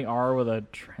 Yeah. 20R with a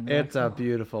transmission. It's a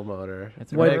beautiful motor.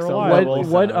 It's It very makes a reliable.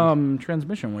 lovely What sound.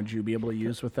 transmission would you be able to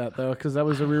use with that though? Because that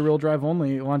was a rear-wheel drive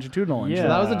only longitudinal engine. So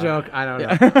that was a joke. I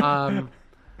don't know.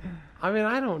 I mean,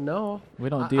 I don't know. We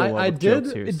don't deal well I with did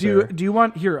jokes here, Do you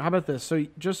want here? How about this? So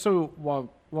just so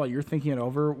while you're thinking it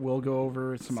over, we'll go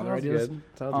over some other Sounds ideas. good.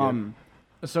 Sounds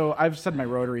So I've said my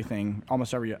rotary thing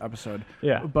almost every episode.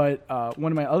 Yeah. But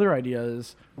one of my other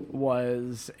ideas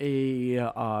was a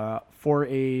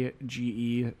 4A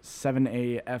GE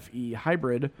 7A FE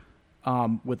hybrid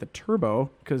with a turbo.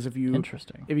 Because if you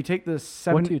Interesting. take the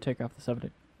What do you take off the 70?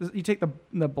 you take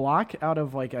the block out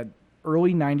of like a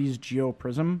early 90s Geo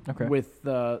Prism Okay. with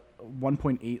the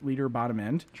 1.8 liter bottom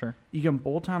end. Sure. You can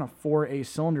bolt on a 4A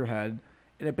cylinder head,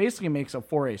 and it basically makes a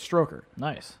 4A stroker.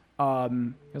 Nice.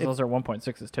 It- Because those are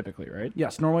 1.6s typically, right?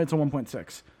 Yes, normally it's a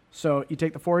 1.6. So you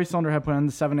take the 4A cylinder head, put on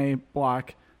the 7A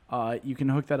block. You can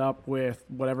hook that up with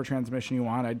whatever transmission you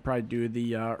want. I'd probably do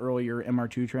the earlier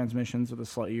MR2 transmissions with a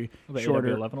slightly The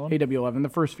shorter AW11 one? AW11. The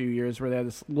first few years where they had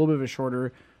this little bit of a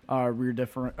shorter rear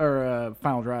different or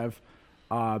final drive.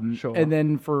 Sure. And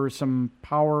then for some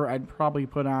power, I'd probably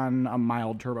put on a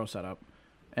mild turbo setup,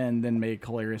 and then make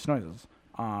hilarious noises.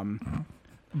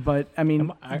 But I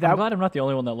mean, I'm glad I'm not the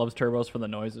only one that loves turbos for the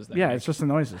noises. They yeah, make. it's just the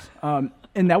noises. And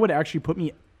that would actually put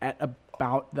me at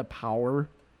about the power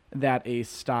that a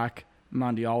stock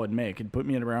Mondial would make. It'd put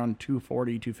me at around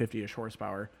 240, 250-ish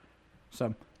horsepower.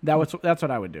 So that's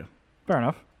what I would do. Fair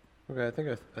enough. Okay, I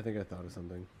think I thought of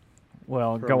something.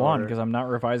 Well, For a go on, motor. because I'm not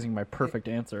revising my perfect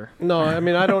answer. No, I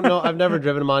mean I don't know. I've never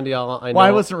driven a Mondial. I know. Well,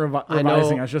 I wasn't I know-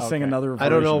 revising. I was just saying okay. another version. I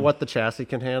don't know what the chassis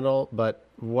can handle, but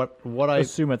what I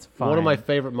Assume it's fine. one of my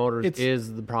favorite motors It's-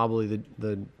 is probably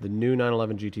the new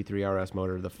 911 GT3 RS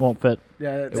motor. won't fit.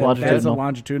 Yeah, It's that's a longitudinal.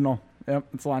 longitudinal. Yep,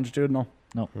 it's longitudinal.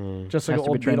 No, Just like has an to be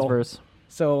old Beetle. transverse.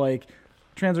 So like,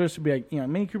 transverse would be like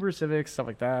Mini Cooper Civics, stuff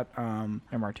like that.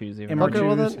 MR2s even. MR2s. Okay,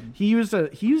 well then- he used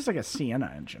like a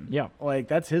Sienna engine. Yeah. like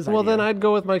that's his. Well, idea. then I'd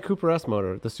go with my Cooper S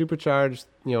motor, the supercharged,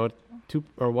 2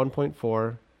 or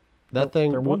 1.4. That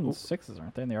thing. They're 1.6s,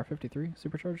 aren't they? And they are 53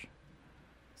 supercharged.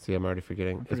 See, I'm already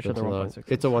forgetting. I'm pretty It's sure been they're too long. 1.6s.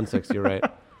 It's a 1.6. You're right.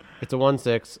 It's a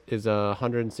 1.6. Is a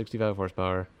 165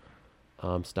 horsepower,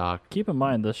 stock. Keep in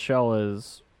mind, this shell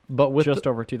is But with just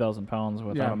over 2,000 pounds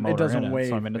without Yeah, a it motor doesn't in it. weigh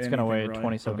So I mean, it's going to weigh anything,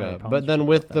 really. 2,700 okay, pounds. but then or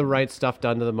with something the like right stuff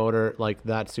done to the motor, like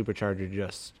that supercharger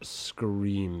just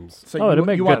screams. So Oh, you, it'll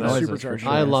make you want good the noises for supercharged.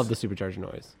 sure. I noise. love the supercharged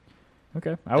noise. that.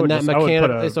 Okay, I And would that just, I would put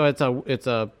mechanic. a, So it's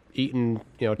a Eaton,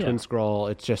 twin scroll.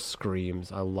 It just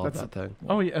screams. I love That's- that thing.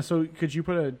 Oh yeah. So could you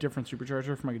put a different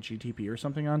supercharger from like a GTP or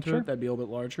something onto Sure. it? That'd be a little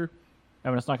bit larger. I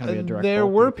mean, it's not going to be a direct. There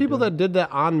bulk were you could people do. that did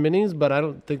that on minis, but I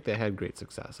don't think they had great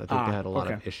success. I think they had a lot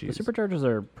of okay. issues. The superchargers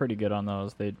are pretty good on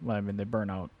those. They burn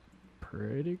out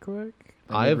pretty quick.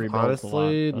 They need I've rebuilds a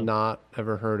honestly lot, but- not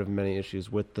ever heard of many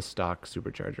issues with the stock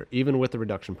supercharger, even with the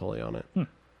reduction pulley on it.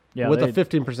 yeah, with they, the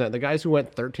 15%, the guys who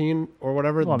went 13 or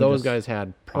whatever, Well, I mean, those just guys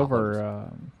had problems.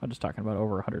 over. I'm just talking about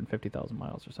over 150,000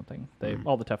 miles or something. They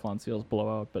all the Teflon seals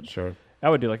blow out, but Sure. I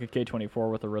would do like a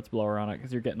K24 with a Ritz blower on it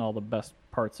because you're getting all the best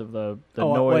parts of the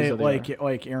oh, noise. like, of the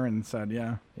like Aaron said,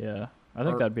 yeah. yeah, I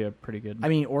think or- that'd be a pretty good. I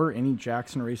mean, or any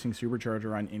Jackson Racing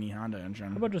supercharger on any Honda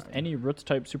engine. How about just any Ritz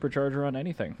type supercharger on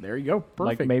anything? There you go.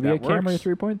 Perfect. Like maybe That a Camry works.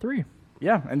 3.3.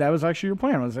 Yeah, and that was actually your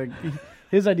plan. Was like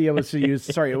his idea was to use.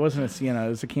 Sorry, it wasn't a Sienna. It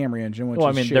was a Camry engine, which Well,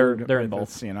 I is mean, shared they're in with both.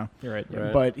 the Sienna. You're right. You're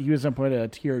Right. right. But he was going to put a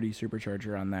TRD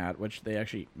supercharger on that, which they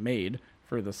actually made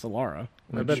for the Solara.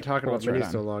 I've been which talking about bolts right minis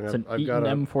on. so long. It's an I've Eaton got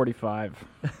a. M45.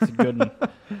 It's a good one.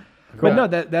 But no,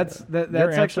 that's Your that's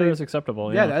answer actually is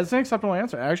acceptable. yeah, that's an acceptable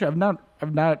answer. Actually,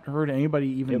 I've not heard anybody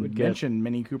It even would get- mention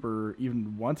Mini Cooper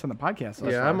even once on the podcast.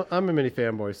 thus Yeah, far. I'm a mini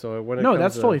fanboy, so when it No, comes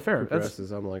that's to totally fair. Cooper That's-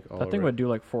 S's, I'm like, all that thing over would it. do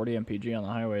like 40 mpg on the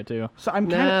highway too. So I'm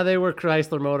kind Nah, they were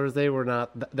Chrysler motors. They were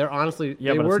not. They're honestly.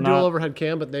 Yeah, they but were it's dual not- overhead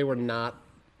cam, but they were not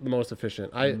the most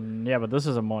efficient. Yeah, but this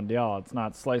is a Mondial. It's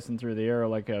not slicing through the air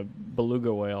like a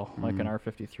beluga whale, like an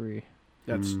R53.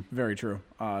 that's very true.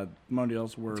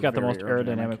 Mondials were. It's got the very most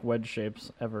aerodynamic wedge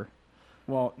shapes ever.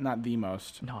 Well, not the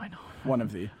most. No, I know. One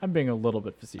of the. I'm being a little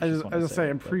bit facetious. I was when gonna say, it,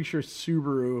 I'm but- pretty sure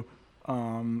Subaru,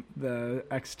 the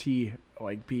XT,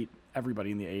 like beat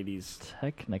everybody in the '80s.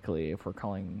 Technically, if we're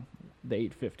calling the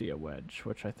 850 a wedge,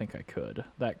 which I think I could.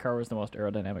 That car was the most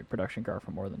aerodynamic production car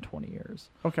for more than 20 years.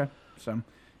 Okay. So,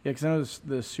 yeah, because I know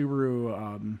the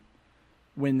Subaru,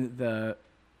 when the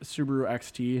Subaru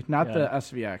XT, not the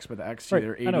SVX, but the XT, Right.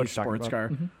 their I know 80s what you're talking sports about.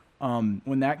 car,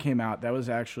 when that came out, that was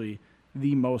actually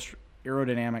the most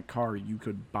aerodynamic car you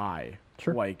could buy.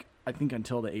 Sure. Like, I think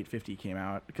until the 850 came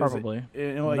out. 'Cause Probably.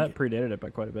 It, Well, like, that predated it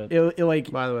by quite a bit. it like,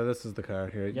 By the way, this is the car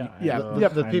here. Yeah, yeah, I know.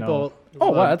 yep, The I people know. Oh,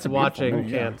 wow, that's a beautiful watching move,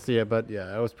 yeah. can't see it, but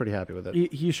yeah, I was pretty happy with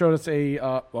it. he showed us a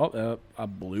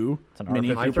blue It's an Mini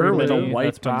R50 Cooper with a Mini white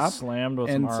that's been top. slammed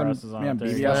with and some some- RSs on yeah, it. There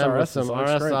you BBS go. Yeah, with RS, some it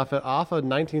looks RS great. off of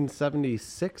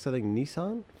 1976, I think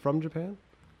Nissan from Japan.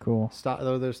 Cool.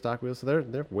 Though they're stock wheels, so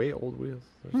they're way old wheels.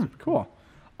 They're super Cool.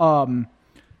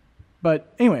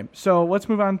 But anyway, so let's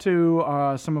move on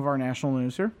to some of our national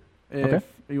news here, if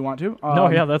you want to. No,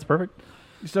 yeah, that's perfect.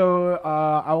 So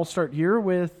I will start here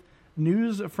with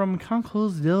news from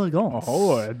Concours d'Elegance.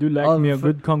 I do like of me a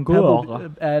good concours.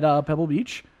 at Pebble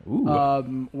Beach,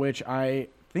 Ooh. which I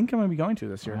think I'm going to be going to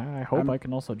this year. I hope I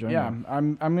can also join Yeah, you.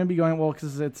 I'm going to be going, well,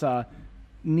 because it's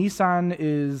Nissan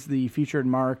is the featured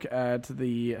mark at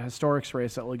the Historics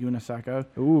race at Laguna Seca.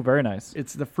 Ooh, very nice.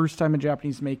 It's the first time a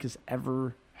Japanese make has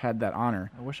ever had that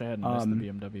honor. I wish I hadn't missed the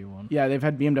BMW one. Yeah, they've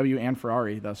had BMW and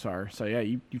Ferrari thus far. So yeah,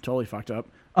 you totally fucked up.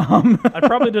 I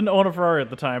probably didn't own a Ferrari at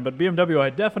the time, but BMW I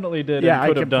definitely did. Yeah, and I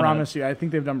could can have done promise you. I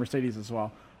think they've done Mercedes as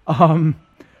well.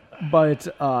 But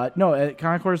no, at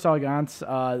Concours d'Elegance,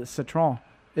 Citroën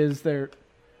is there.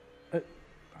 it.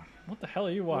 What the hell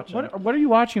are you watching? What are you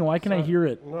watching? Why can I hear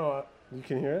it? No, you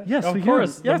can hear it. Yes, Of we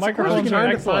course, can. the Yes, of course microphones we I'm can. trying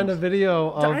to excellent. find a video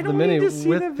of I the don't Mini need to see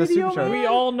with the the video, supercharger. We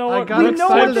all know I what got we know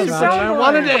what excited they about it. sound I like.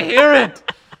 wanted to hear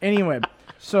it. Anyway,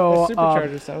 so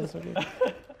Supercharger sounds so good.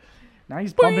 now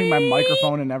he's bumping my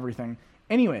microphone and everything.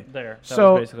 Anyway, There. That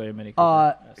So, was basically a Mini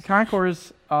Cooper. Yes.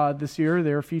 Concours this year,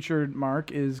 their featured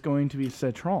mark is going to be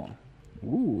Citroën,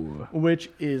 Ooh. which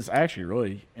is actually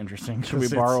really interesting. Should we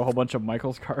 'cause borrow a it's- whole bunch of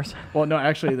Michael's cars? Well, no,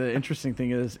 actually, the interesting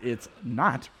thing is it's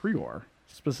not pre-war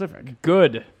specific.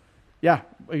 Good. Yeah,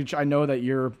 which I know that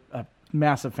you're a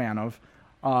massive fan of.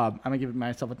 I'm gonna give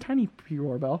myself a tiny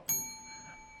pre-war bell.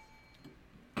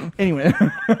 Anyway,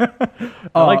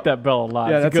 I like that bell a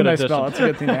lot. yeah, it's that's a a good nice addition. bell. That's a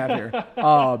good thing to have here.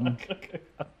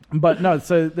 But no,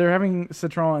 so they're having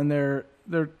Citroën, and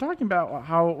they're talking about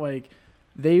how like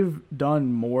they've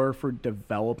done more for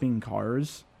developing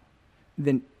cars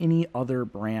than any other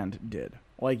brand did.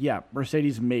 Like, yeah,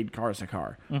 Mercedes made cars a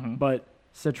car, but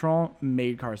Citroën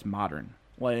made cars modern.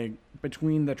 Like,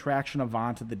 between the Traction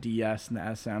Avant, the DS, and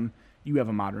the SM, you have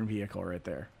a modern vehicle right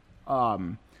there.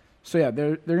 So yeah,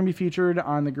 they're gonna be featured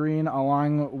on the green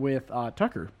along with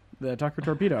Tucker, the Tucker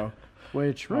Torpedo,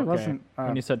 which really Okay. wasn't.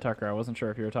 When you said Tucker, I wasn't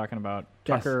sure if you were talking about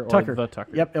Yes, Tucker or Tucker. the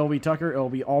Tucker. Yep, it'll be Tucker. It'll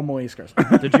be all Moise cars.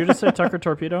 Did you just say Tucker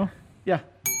Torpedo? Yeah,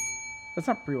 that's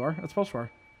not pre-war. That's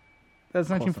post-war. That's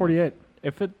Close 1948.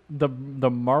 If it the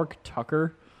Mark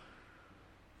Tucker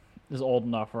is old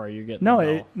enough, or are you getting No,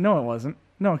 the it wasn't.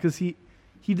 No, because he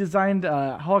designed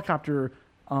a helicopter.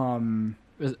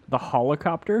 is it the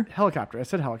helicopter? Helicopter. I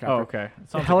said helicopter. Oh, okay. It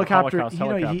The sounds helicopter. Like a Holocaust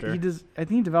helicopter. He does. I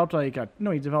think he developed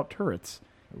he developed turrets,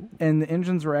 and the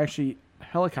engines were actually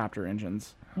helicopter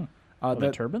engines. Were they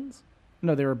that- turbines?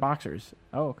 no, they were boxers.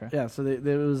 Oh, okay. Yeah, so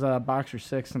there was a Boxer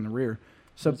 6 in the rear.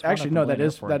 So There's one actually, at no, the Blaine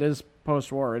Airport. that is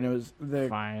post-war, and it was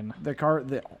Fine. the car.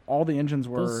 All the engines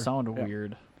were. Those sound yeah.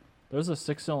 weird. There's a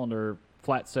 6-cylinder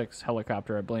flat 6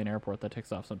 helicopter at Blaine Airport that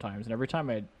takes off sometimes, and every time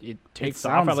it takes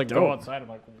off, I sounds like go dope. outside. I'm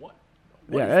like, what?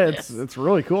 Yeah, is it's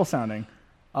really cool sounding.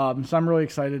 So I'm really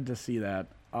excited to see that.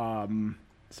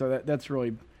 So that's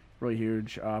really really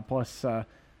huge. Plus,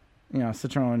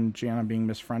 Citroen Gianna being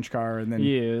Miss French car, and then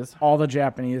He is. all the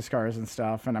Japanese cars and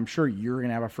stuff. And I'm sure you're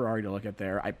gonna have a Ferrari to look at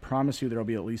there. I promise you there'll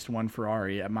be at least one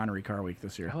Ferrari at Monterey Car Week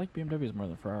this year. I like BMWs more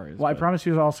than Ferraris. Well, I but promise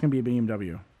you there's also gonna be a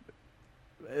BMW.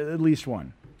 At least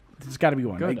one. It's got to be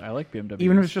one. Good. Like, I like BMWs.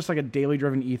 even if it's just like a daily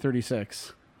driven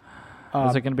E36.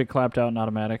 Is it going to be clapped out and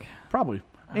automatic? Probably.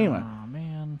 Anyway, Oh,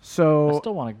 man. I so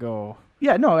still want to go.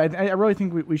 yeah, no, I really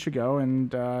think we should go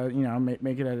and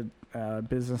make it at a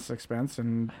business expense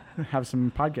and have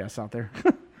some podcasts out there.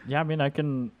 Yeah, I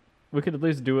mean, we could at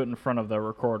least do it in front of the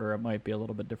recorder. It might be a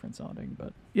little bit different sounding,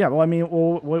 but Yeah, well, I mean,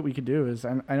 what we could do is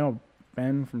I know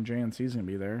Ben from JNC is gonna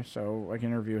be there, so I can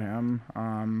interview him.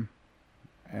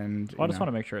 And I just want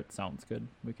to make sure it sounds good.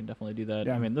 We can definitely do that.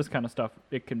 Yeah. I mean, this kind of stuff,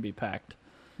 it can be packed,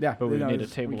 yeah, but we no, need a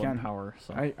it's- table we and can. power.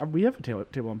 So We have a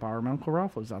table and power. My Uncle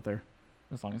Ralph lives out there.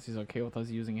 as long as he's okay with us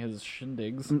using his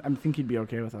shindigs, I think he'd be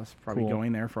okay with us probably Cool.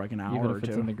 going there for like an hour even or if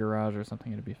it's two. in the garage or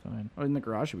something, it'd be fine. Oh, in the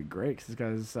garage would be great because he's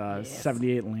got his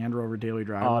 78 Land Rover daily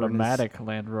driver. Automatic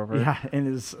Land Rover. Yeah, and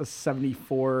his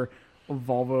 74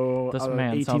 Volvo This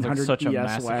man sounds like 1800 such a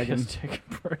ES wagon. masochistic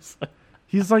person.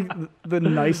 He's like the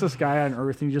nicest guy on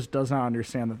earth, and he just does not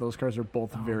understand that those cars are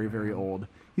both very, very old.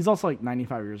 He's also like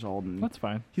 95 years old, and That's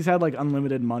fine. he's had like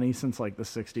unlimited money since like the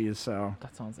 60s. So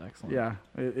That sounds excellent. yeah,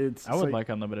 it's I would like like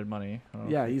unlimited money. I don't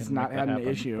know yeah, if we he's can not make that had an happen,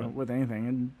 issue but- with anything,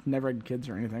 and never had kids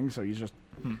or anything. So he's just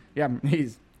Hmm. yeah,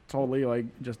 he's totally like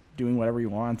just doing whatever he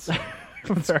wants.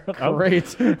 Fair enough.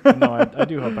 Great. No, I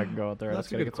do hope I can go out there. That's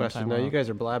a gotta good get some question. time Now you off. guys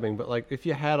are blabbing, but like, if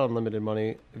you had unlimited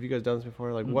money, have you guys done this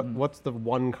before? Like, what's the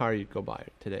one car you'd go buy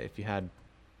today if you had?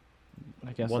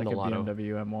 I guess won like the a lotto?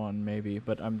 BMW M1 maybe,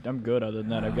 but I'm good. Other than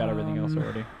that, I've got everything else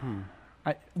already.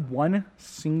 One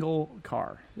single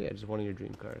car, Yeah, just one of your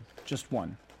dream cars. just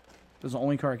one. That's the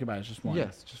only car I could buy. Is just one.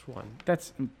 Yes, just one.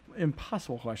 That's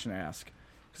impossible question to ask.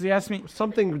 Because he asked me.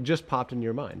 Something just popped into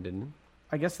your mind, didn't it?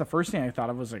 I guess the first thing I thought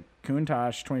of was a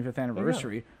Countach 25th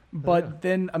anniversary, yeah. but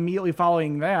then immediately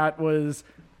following that was,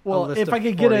 well, list if of I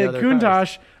could get 40 a other Countach,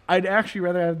 cars. I'd actually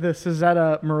rather have the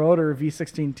Cezetta Marauder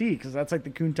V16T because that's like the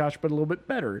Countach but a little bit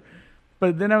better.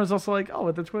 But then I was also like, oh,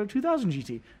 but that's what a 2000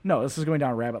 GT. No, this is going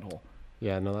down a rabbit hole.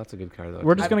 Yeah, no, that's a good car though.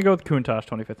 We're just gonna go with Countach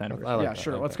 25th anniversary. I like yeah, that,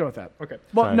 sure. I like Let's that. go with that. Okay.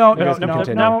 Well, Fine. no, You guys no, can no,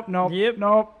 continue. no, no, Yep.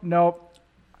 no.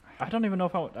 I don't even know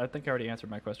if I think I already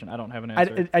answered my question. I don't have an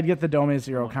answer. I'd get the Dome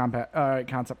Zero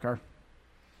concept car.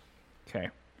 Okay.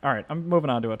 All right. I'm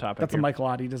moving on to a topic. That's a here.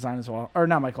 Michelotti design as well, or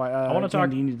not Michelotti. I wanna talk-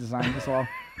 Gandini design as well.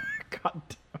 God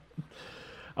damn.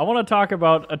 I want to talk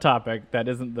about a topic that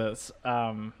isn't this. I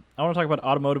want to talk about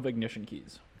automotive ignition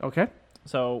keys. Okay.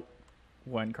 So,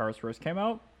 when cars first came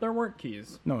out, there weren't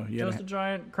keys. No, you Just a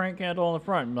giant crank handle on the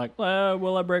front. I'm like,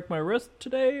 will I break my wrist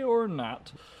today or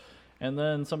not? And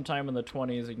then sometime in the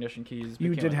 20s, ignition keys you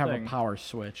became did have thing. a power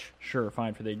switch. Sure,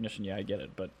 fine for the ignition. Yeah, I get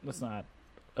it, but it's not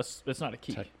a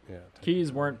key. Yeah,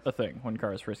 Keys weren't a thing when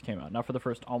cars first came out. Not for the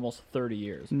first almost 30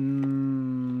 years.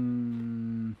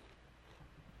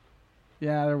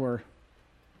 Yeah, there were.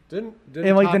 Didn't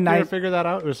In, like, Top the Gear night- figure that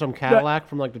out? It was some Cadillac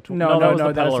from like the No, that was the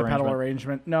that's pedal the pedal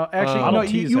arrangement. No, actually, Model no,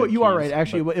 Ts you had are keys, right.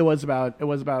 Actually, but- it was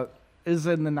about. Is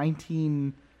in the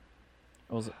 19.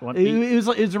 Was it It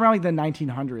was around like the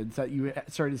 1900s that you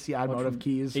started to see automotive from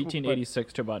keys.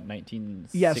 1886 to about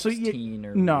 1916 Yeah, so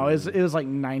or No, it was like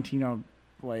 19.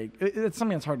 Like it's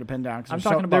something that's hard to pin down. 'Cause I'm there's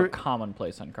talking there- about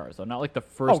commonplace on cars, though, not like the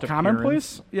first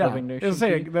commonplace. appearance Yeah, of ignition it was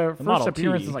like key. the first Model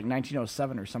appearance T. is like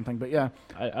 1907 or something. But yeah,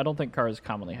 I don't think cars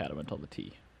commonly had them until the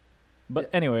T. But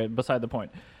anyway, beside the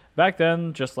point. Back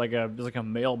then, just like it was like a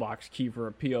mailbox key for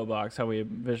a PO box, how we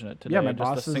envision it today. Yeah, my just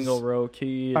a boss's- single row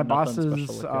key. my nothing special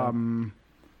boss's like that.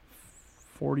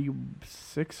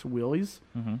 46 wheelies.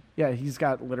 Mhm. Yeah, he's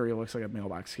got literally looks like a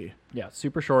mailbox key. Yeah,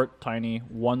 super short, tiny,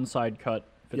 one side cut,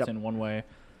 fits Yep. in one way.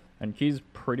 And keys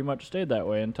pretty much stayed that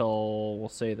way until, we'll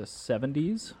say, the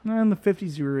 70s. In the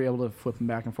 50s, you were able to flip them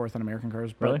back and forth on American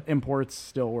cars, but Really? imports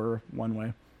still were one way.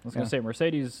 I was going to say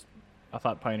Mercedes, I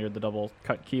thought pioneered the double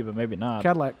cut key, but maybe not.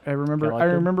 Cadillac. I Cadillac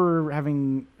did? remember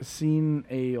having seen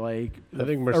a like. I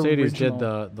think Mercedes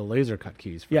original- did the laser cut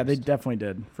keys first. Yeah, they definitely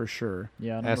did for sure.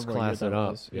 Yeah, I don't remember what S-Class year it that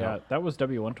up, was. yeah. Yeah, that was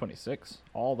W126.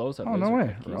 All those had Oh laser no way!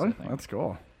 cut keys, Really? I think. That's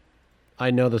cool. I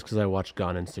know this because I watched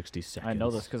Gone in 60 Seconds. I know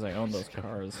this because I own those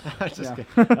cars. Just Yeah.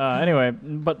 kidding. Anyway,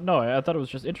 but no, I thought it was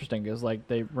just interesting because like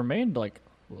they remained like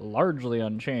largely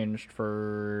unchanged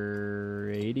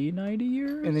for 80, 90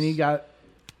 years. And then you got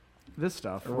this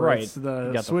stuff, where right. it's the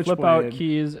you got the switchblade. flip out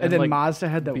keys, and then like, Mazda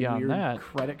had that beyond weird that-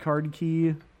 credit card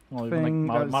key. well, even like thing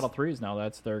Model, that was- Model 3s now,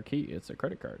 that's their key. It's a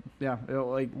credit card. Yeah,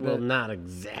 like Well, not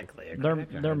exactly. A Their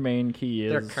credit card. their main key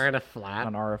They're is kind of flat.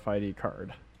 an RFID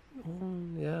card.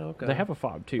 Yeah, okay. They have a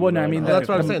fob too. Well, no, but I mean, don't Well, that's think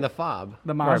what I'm it's- saying. The fob.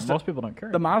 the Right, Mazda. most people don't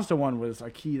carry The them. Mazda one was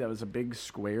a key that was a big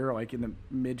square, like in the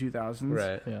mid 2000s.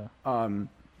 Right. Yeah.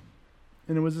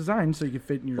 And it was designed so you could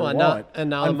fit in your Well, and now- wallet. and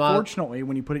now the unfortunately,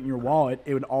 when you put it in your wallet,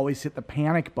 it would always hit the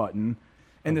panic button,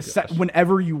 and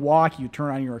whenever you walk, you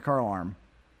turn on your car alarm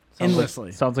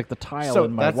endlessly. Sounds like the tile So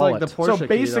in my that's wallet. like the Porsche So key,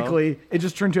 basically, it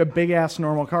just turned to a big ass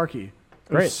normal car key.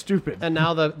 It was Great. stupid. And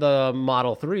now the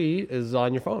Model 3 is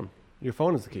on your phone. Your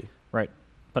phone is the key. Right.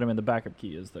 But I mean, the backup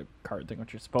key is the card thing,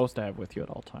 which you're supposed to have with you at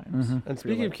all times. Mm-hmm. And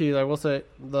speaking of keys, I will say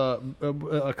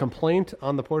a complaint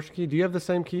on the Porsche key. Do you have the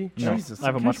same key? No, Jesus, I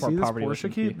have a can much more see this poverty Porsche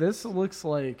edition key. key. This looks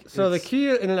like So the it's- key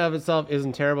in and of itself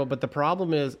isn't terrible, but the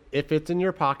problem is if it's in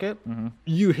your pocket,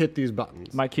 you hit these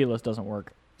buttons. My keyless doesn't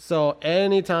work. So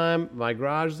anytime my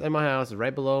garage and my house is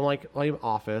right below my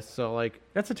office, so like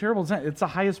That's a terrible design. It's the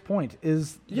highest point.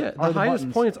 yeah, are the highest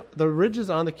buttons. points, the ridges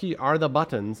on the key are the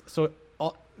buttons. So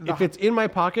if it's in my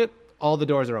pocket, all the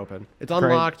doors are open. It's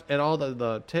unlocked, and all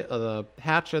the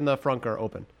hatch and the front are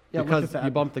open Yeah, look because at that.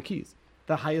 you bumped the keys.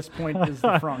 The highest point is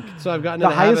the front. So I've gotten The in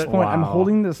the highest habit. point. I'm Wow.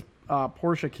 holding this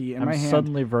Porsche key in I'm my hand.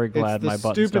 suddenly very glad it's my the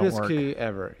buttons don't stupidest work. key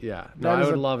ever. Yeah. No, That I is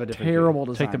would a love a different terrible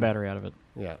design. Take the battery out of it.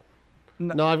 key. Yeah.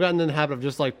 No, I've gotten in the habit of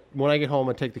just like when I get home,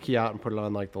 I take the key out and put it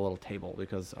on like the little table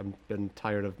because I've been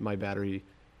tired of my battery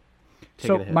taking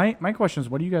So a hit. my question is,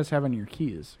 what do you guys have on your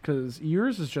keys? Because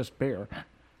yours is just bare.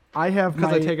 I have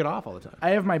Because my I take it off all the time. I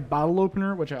have my bottle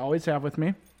opener, which I always have with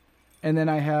me, and then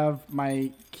I have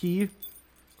my key,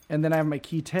 and then I have my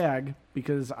key tag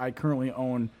because I currently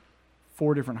own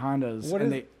 4 different Hondas. What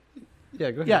and is- Yeah,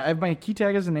 go ahead. Yeah, I have my key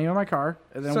tag as the name of my car,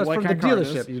 and then So it's what from the kind of car it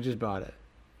dealership. is. You just bought it.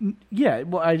 Yeah,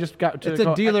 well, I just got to It's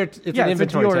a dealer. It's yeah, an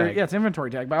inventory it's a dealer, tag. Yeah, it's inventory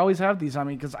tag. But I always have these on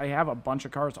me because I have a bunch of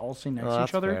cars all sitting next Oh, to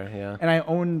that's each other, fair, yeah. and I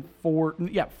own 4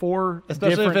 Especially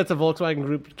different. if it's a Volkswagen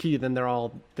Group key, then they're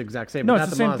all the exact same. No, But it's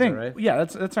that's the a same Mazda, thing. right? Yeah,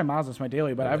 that's my Mazda, it's my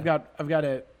daily. But I've got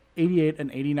a 88,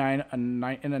 an 89,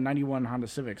 and a 91 Honda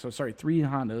Civic. So sorry, 3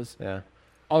 Hondas Yeah.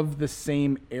 of the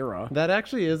same era. That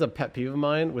actually is a pet peeve of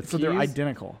mine with So keys. they're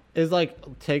identical. Is like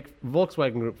take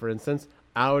Volkswagen Group for instance,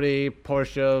 Audi,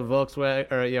 Porsche,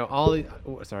 Volkswagen, or all the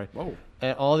Whoa.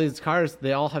 and all these cars,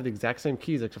 they all have the exact same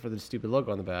keys except for the stupid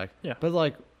logo on the back. Yeah. But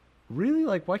like, really,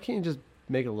 like, why can't you just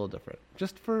make it a little different,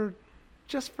 just for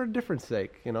difference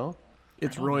sake, you know?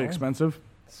 It's don't really know. expensive.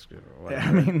 Whatever.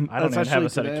 I mean, I don't even have especially a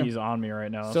set today. of keys on me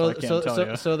right now, so I can't tell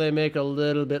you. So they make a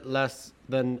little bit less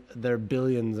than their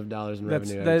billions of dollars in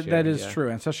revenue. each That year, is yeah. true,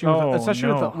 and especially Oh, with, especially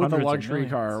no, with a hundreds of luxury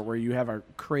millions. car where you have a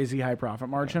crazy high profit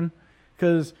margin.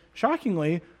 Because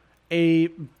shockingly, a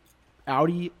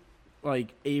Audi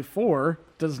like A4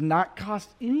 does not cost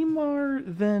any more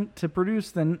to produce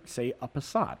than say a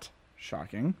Passat.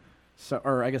 Shocking. So,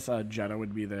 or I guess a Jetta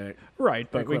would be the Right,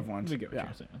 but we equivalent. get what Yeah.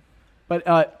 you're saying.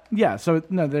 But yeah, so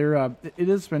no,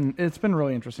 it's been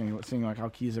really interesting seeing like how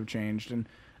keys have changed, and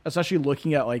especially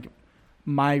looking at like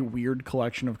my weird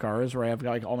collection of cars where I have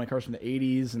like all my cars from the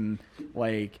 80s and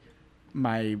like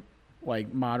my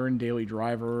like modern daily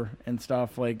driver and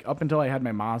stuff. Like up until I had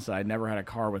my Mazda, I never had a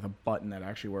car with a button that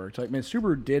actually worked. Like my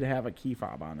Subaru did have a key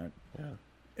fob on it.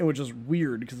 Yeah. Which is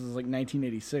weird because it was like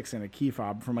 1986 and a key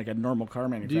fob from like a normal car Do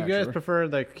manufacturer. you guys prefer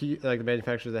the key, like the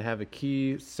manufacturers that have a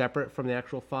key separate from the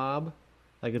actual fob?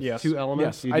 Like it's Yes. 2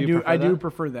 elements. Yes, You I do that?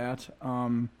 prefer that.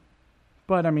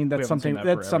 But I mean, that's haven't seen something. that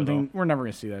That's forever, something we're never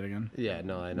gonna see that again. Yeah,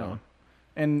 no, I know. No.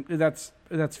 And that's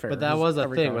fair. But that 'cause was a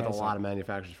every thing car with a has lot that. of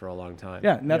manufacturers for a long time.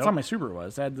 Yeah, and that's Yep. how my Subaru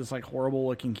was. It had this like horrible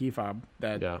looking key fob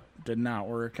that Yeah. did not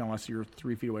work unless you were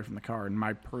 3 feet away from the car, and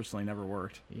mine personally never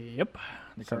worked. Yep,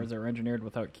 the So- cars are engineered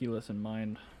without keyless in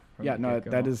mind. from Yeah, the no,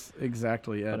 get-go. that is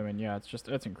exactly But I it. mean, yeah,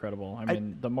 it's incredible. I I-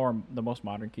 mean, the most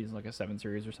modern keys, like a 7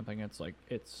 Series or something,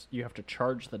 it's you have to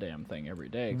charge the damn thing every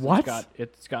day. 'cause What?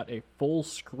 It's got a full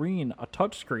screen, a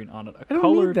touch screen on it, a I don't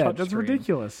color need that. touch That's screen.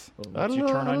 ridiculous. Well, I once don't you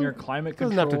know, turn I on your don't- climate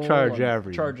doesn't control, have to charge and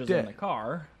every charges day. in the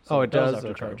car. So Oh, it it does does? have to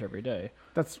Okay. charge every day.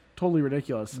 That's totally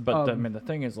ridiculous. But I mean, the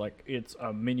thing is, like, it's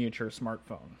a miniature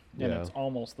smartphone, and Yeah. it's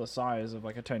almost the size of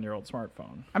like a 10-year-old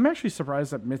smartphone. I'm actually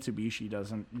surprised that Mitsubishi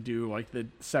doesn't do like the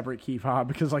separate key fob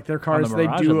because like their cars the they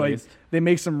Mirage, do at like least. they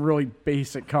make some really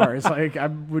basic cars. Like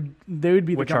they would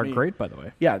be the Which are company. great, by the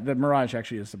way. Yeah, the Mirage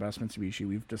actually is the best Mitsubishi.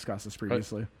 We've discussed this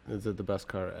previously. Is it the best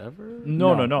car ever?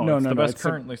 No, No, it's the best it's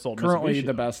currently sold. Currently Mitsubishi,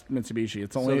 the though. best Mitsubishi.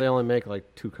 It's So only they only make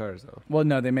like 2 cars though. well,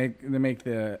 no, they make the make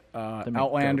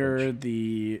Outlander, garbage.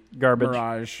 the Garbage.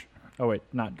 Mirage, Oh wait,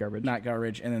 not garbage. not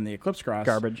garbage, and then the Eclipse Cross,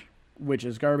 garbage. which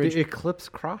is garbage. The Eclipse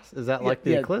Cross? Is that Yeah, like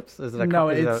the yeah. Eclipse? Is it a No,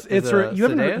 is it a- it's is it a you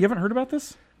sedan? haven't heard about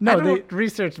this? No, No, I they don't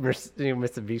research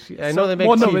Mitsubishi. I know they make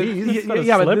well, no, but, TVs.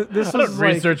 but this is like,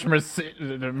 research Yeah, but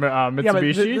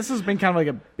Mitsubishi. this has been kind of like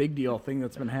a big deal thing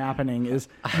that's been happening. Is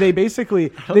they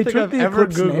basically I don't they think took I've the ever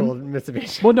Eclipse name. Googled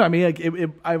Mitsubishi. Well, no, I mean, like,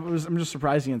 I'm just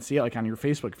surprised you didn't see it, like, on your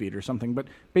Facebook feed or something. But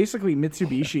basically,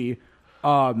 Mitsubishi,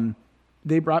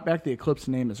 they brought back the Eclipse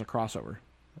name as a crossover.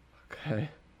 Okay.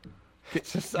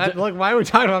 It's just, like, why are we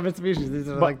talking about Mitsubishi? These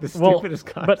are like the well, stupidest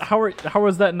cars. but how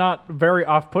is that not very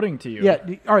off-putting to you? Yeah,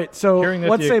 all right, so Hearing that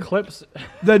let's the say Eclipse.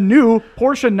 the new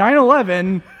Porsche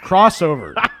 911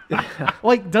 crossover.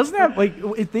 Like, doesn't that, like,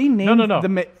 if they named No. the,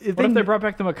 What if they brought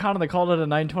back the Macan and they called it a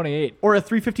 928? or a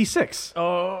 356?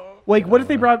 Oh. Like, what if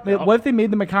they what if they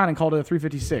made the Macan and called it a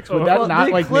 356? Would that Well, not,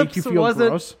 the like, make you Eclipse feel wasn't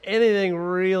gross? anything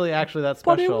really actually that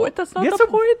But special. that's not Yes, the it-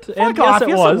 point. Fuck And off. yes,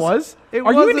 Yes, it was. It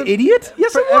Are you an wasn't idiot?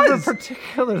 Yes, it Ever was.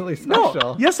 particularly No,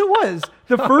 special. yes, it was.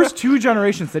 The first 2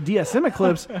 generations, the DSM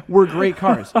Eclipse, were great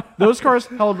cars. Those cars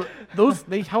held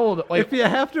like. If you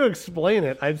have to explain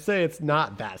it, I'd say it's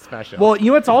not that special. Well,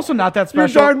 you know, it's also not that you're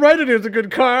special. darn right it is a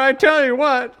good car. I tell you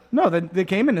what. No, the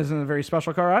Cayman isn't a very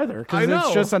special car either I because know.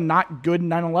 it's just a not good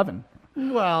 911.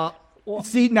 Well,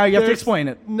 See, now you have to there's- explain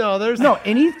it. No, there's No,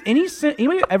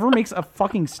 anybody ever makes a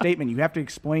fucking statement, you have to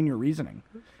explain your reasoning.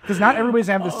 because not everybody's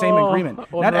have the same agreement.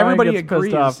 When Not Ryan everybody gets pissed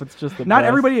agrees. off, it's just the Not best.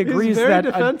 everybody He's agrees very that.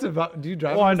 defensive. Do you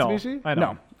drive Oh, I a know. Mitsubishi? I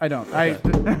know. No, I don't.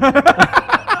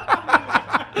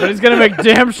 But he's gonna make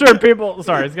damn sure people.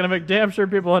 Sorry, he's gonna make damn sure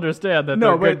people understand that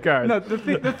No, they're but good cars. no.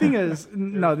 The thing is,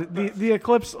 no. The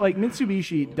Eclipse, like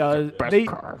Mitsubishi, does Best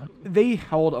car. they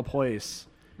held a place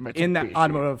in that Mitsubishi.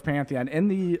 automotive pantheon, in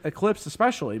the Eclipse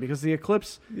especially, because the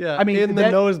Eclipse. Yeah, I mean, in the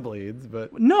that- nosebleeds,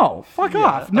 but No, fuck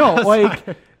off. No, like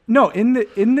no, in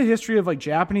the history of like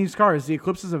Japanese cars, the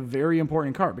Eclipse is a very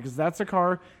important car because that's a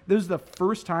car. This is the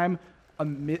first time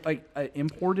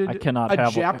imported I cannot a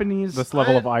have Japanese. this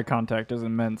level of eye contact is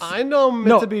immense. I know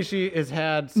Mitsubishi has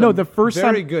had some the first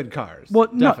very time- good cars. well,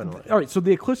 definitely. no, all right. So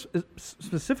the Eclipse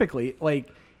specifically,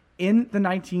 like in the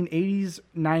 1980s,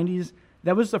 90s,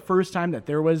 that was the first time that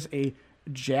there was a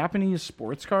Japanese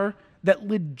sports car that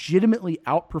legitimately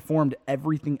outperformed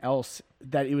everything else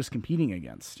that it was competing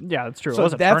against. Yeah, that's true. So it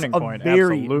was a that's turning a point.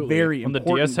 very, Absolutely. very when the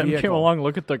important DSM came vehicle. along,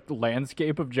 look at the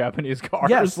landscape of Japanese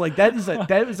cars. Yes, like that is a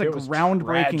It was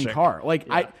groundbreaking tragic. car. Like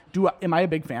am I a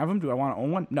big fan of them? Do I want to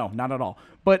own one? No, not at all.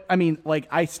 But I mean, like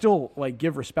I still like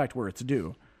give respect where it's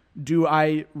due. Do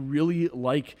I really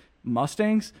like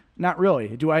Mustangs? Not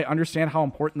really. Do I understand how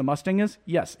important the Mustang is?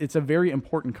 Yes, it's a very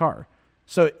important car.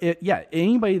 So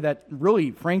anybody that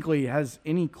really, frankly, has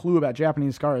any clue about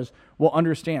Japanese cars will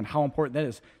understand how important that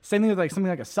is. Same thing with like something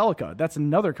like a Celica. That's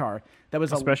another car that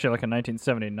was especially like a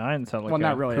 1979 Celica. well,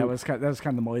 not really. That was kind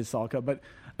of the Malaise Celica, but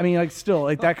I mean, like still,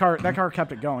 like that car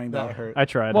kept it going. Though. That hurt. I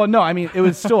tried. Well, no, I mean, it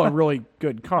was still a really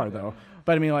good car though.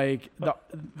 But I mean, like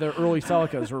the early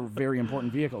Celicas were very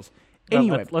important vehicles.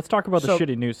 Anyway, let's talk about so- the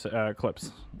shitty new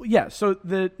Eclipse. yeah. So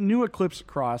the new Eclipse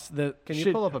Cross, Can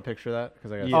you pull up a picture of that?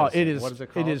 Because I got. Oh, it is. What is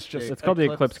it called? It is just. It's called the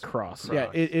Eclipse Cross. Yeah,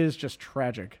 it is just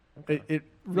tragic. It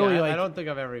really Yeah, like. I don't think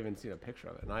I've ever even seen a picture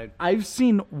of it. And I've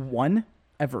seen one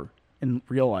ever in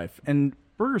real life, and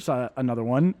Burger saw another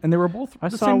one, and they were both I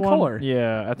the saw same one. color.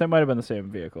 Yeah, I think it might have been the same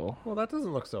vehicle. well, that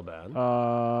doesn't look so bad.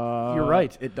 You're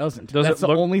right. It doesn't. does That's it the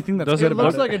look- only thing that's does good it about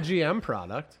looks it. like a GM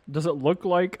product. Does it look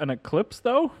like an Eclipse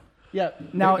though? Yeah.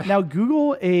 Now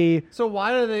Google a. So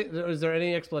why do they? Is there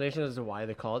any explanation as to why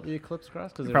they call it the Eclipse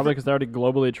Cross? Because Probably because they already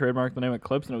globally trademarked the name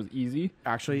Eclipse and it was easy.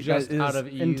 Actually, Just that is out of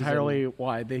ease entirely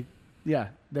why they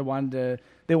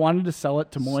wanted to sell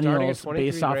it to starting at millennials 23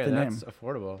 based off the grand, name. That's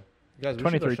affordable. You guys,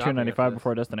 we should go shopping $23,295 after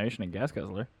before destination and gas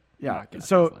guzzler. Yeah. Not gas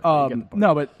So guzzler. You get the point.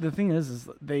 no, but the thing is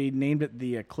they named it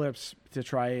the Eclipse to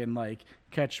try and like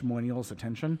catch millennials'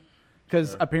 attention,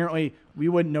 because apparently we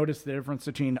wouldn't notice the difference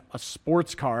between a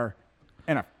sports car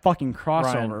and a fucking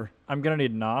crossover. Ryan, I'm gonna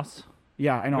need NOS.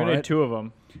 Yeah, I I'm know. gonna Right? need 2 of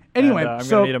them. Anyway, and, I'm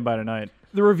so gonna need them by tonight.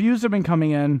 the reviews have been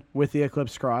coming in with the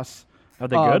Eclipse Cross. Are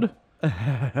they Um, good?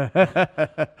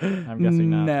 I'm guessing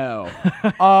not. No.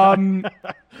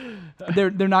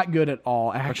 They're not good at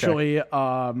all. Actually,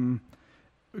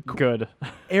 Good.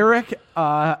 Eric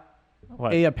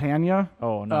What? Ayapanya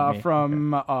Oh, not me. from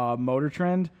Motor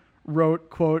Trend wrote,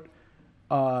 quote,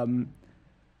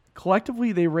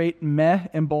 collectively they rate meh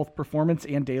in both performance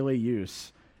and daily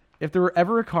use. If there were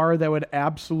ever a car that would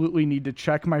absolutely need to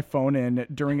check my phone in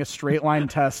during a straight line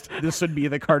test, this would be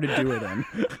the car to do it in.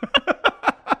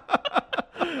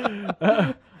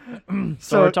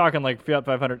 So we're talking like Fiat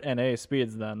 500 NA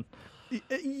speeds then.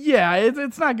 Yeah,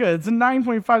 it's not good. It's a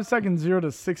 9.5 seconds 0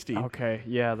 to 60. Okay,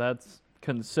 yeah, that's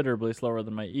considerably slower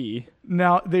than my E.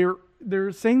 Now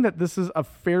they're saying that this is a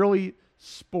fairly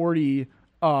sporty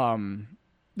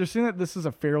they're saying that this is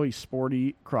a fairly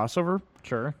sporty crossover.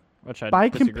 Sure. Which I By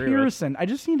disagree comparison, I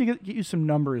just need to get you some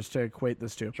numbers to equate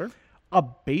this to. Sure. A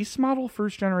base model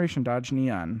first generation Dodge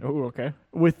Neon with. Oh, okay.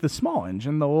 with the small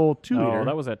engine, the little 2-liter, Oh,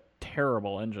 that was a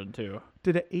terrible engine too.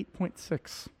 did an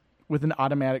 8.6 with an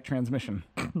automatic transmission.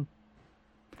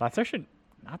 That's actually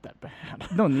not that bad.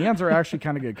 No, Neons are actually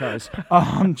kind of good cars.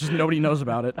 Just nobody knows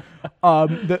about it.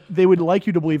 They would like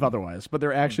you to believe otherwise, but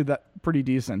they're actually that pretty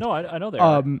decent. No, I know they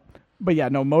are. But yeah,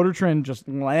 no, Motor Trend just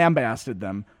lambasted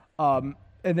them.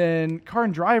 And then Car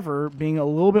and Driver, being a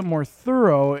little bit more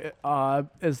thorough,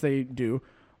 as they do,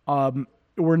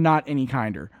 were not any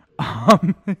kinder.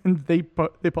 And they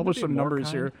published some more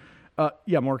numbers kind? here.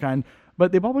 Yeah, more kind.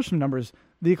 But they published some numbers.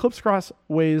 The Eclipse Cross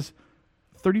weighs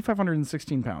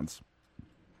 3,516 pounds,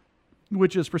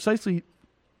 which is precisely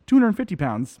 250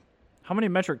 pounds. How many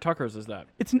metric tuckers is that?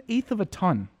 It's an eighth of a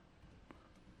ton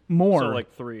more. So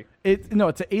like 3. It's an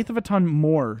eighth of a ton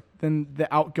more than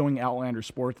the outgoing Outlander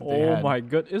Sport that they Oh had. my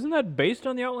good! Isn't that based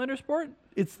on the Outlander Sport?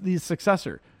 It's the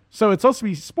successor. So it's supposed to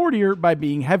be sportier by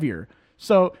being heavier.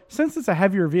 So since it's a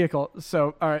heavier vehicle,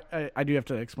 so all right, I do have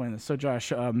to explain this. So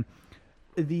Josh,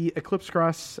 the Eclipse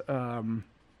Cross,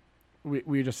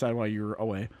 we just said while you were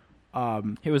away,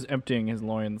 He was emptying his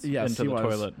loins Yes, into he the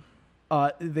was.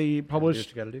 toilet. They Do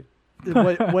published what you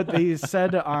gotta do. what they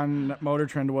said on Motor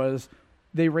Trend was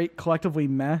they rate collectively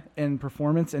meh in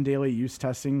performance and daily use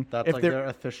testing. That's If like they're- their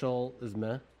official is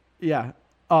meh. Yeah.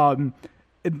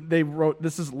 They wrote,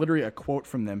 this is literally a quote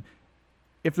from them.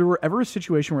 If there were ever a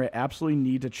situation where I absolutely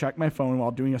need to check my phone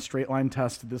while doing a straight line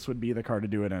test, this would be the car to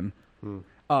do it in.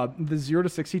 The 0 to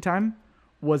 60 time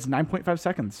was 9.5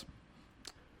 seconds,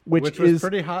 which was is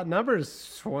pretty hot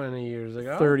numbers 20 years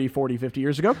ago. 30, 40, 50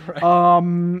 years ago.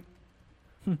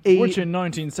 Which in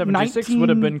 1976 would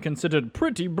have 19 been considered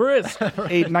pretty brisk. A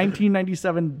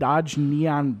 1997 Dodge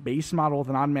Neon base model with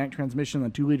an automatic transmission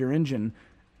and a 2-liter engine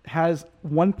has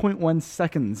 1.1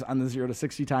 seconds on the 0 to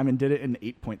 60 time and did it in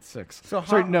 8.6. So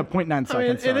sorry, how- no, 0.9 I mean,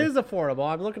 seconds. it sorry. is affordable.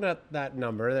 I'm looking at that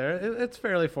number there. It's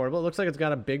fairly affordable. It looks like it's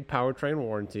got a big powertrain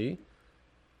warranty.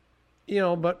 You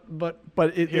know, but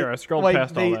Here, I scrolled like,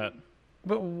 past all that.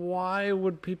 but why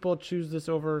would people choose this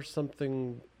over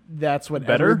something That's what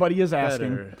Better? everybody is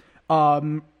asking.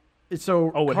 better?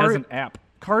 So Oh, it has an app.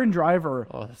 Car and Driver,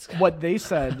 Oh, that's what they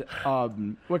said,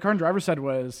 what Car and Driver said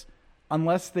was,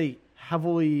 unless they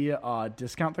heavily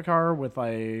discount the car with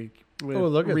Oh,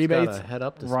 look, rebates, it's got a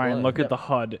head-up display. Ryan, look Yep. at the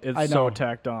HUD. It's I so know.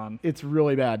 tacked on. it's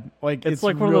really bad. Like It's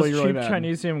like one really, of those really cheap bad.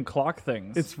 Chinesium clock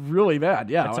things. It's really bad.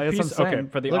 Yeah, It's a that's piece. what I'm Okay, saying.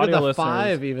 for the Look at audio the listeners,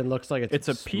 5 even looks like it's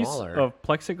a piece smaller. of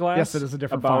plexiglass. Yes, it is a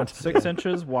different about font. 6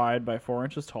 inches wide by 4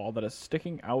 inches tall that is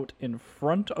sticking out in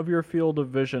front of your field of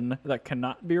vision that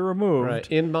cannot be removed.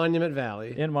 right in Monument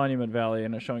Valley. In Monument Valley,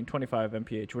 and it's showing 25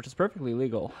 mph, which is perfectly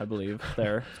legal, I believe.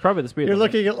 There, it's probably the speed. You're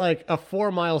limit. looking at like a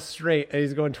 4 mile straight, and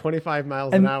he's going 25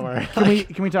 miles And an hour.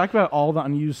 can we talk about all the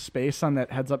unused space on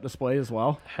that heads-up display as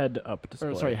well? head-up display.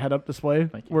 Or sorry, head-up display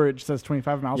Thank you. where it says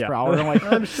 25 miles Yeah. per hour and like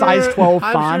I'm size sure- 12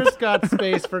 I'm font. sure it's got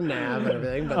space for nav and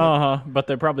everything, but But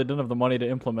they probably didn't have the money to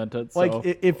implement it. So.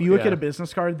 Like if you look Yeah. at a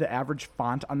business card, the average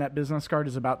font on that business card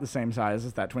is about the same size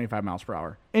as that 25 miles per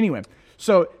hour. Anyway,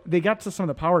 so they got to some of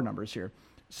the power numbers here.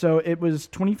 So it was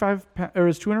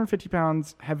 250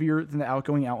 pounds heavier than the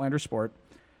outgoing Outlander Sport,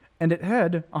 and it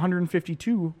had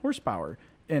 152 horsepower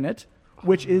in it,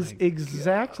 which is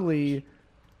exactly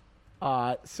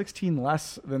 16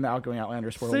 less than the outgoing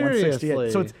Outlander Sport.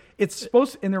 168. So Seriously? it's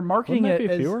supposed, and they're marketing Wouldn't that it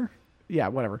be as fewer? yeah,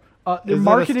 whatever. They're is it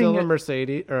marketing still it. a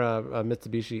Mercedes or a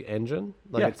Mitsubishi engine?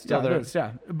 Like Yeah, it's still yeah, there. it is,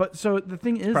 yeah. But so the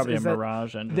thing is, Probably a is that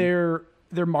Mirage engine.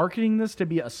 they're marketing this to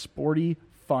be a sporty,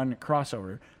 fun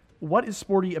crossover. What is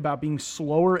sporty about being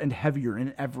slower and heavier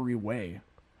in every way?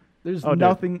 There's Oh, dude.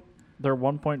 nothing. They're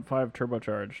 1.5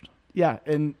 turbocharged. Yeah,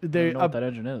 and I they don't know what that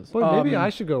engine is. Boy, maybe Um, I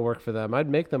should go work for them. I'd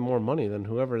make them more money than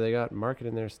whoever they got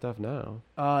marketing their stuff now.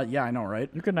 yeah, I know, right?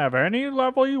 You can have any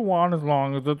level you want as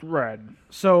long as it's red.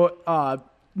 So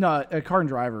no, a Car and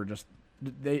Driver just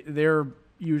they're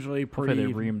usually Okay, pretty.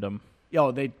 they reamed them.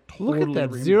 Yo, they Look totally at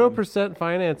that, reamed 0%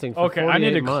 financing. For Okay, I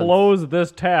need to 48 months. close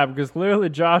this tab because clearly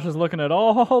Josh is looking at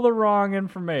all the wrong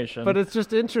information. But it's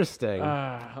just interesting.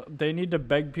 They need to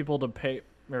beg people to pay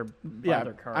or buy Yeah,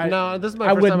 their car. no, this is my I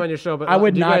first would- time on your show, but I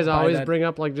would do you not guys buy always that. bring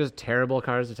up like just terrible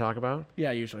cars to talk about?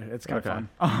 Yeah, usually it's kind Okay.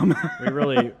 of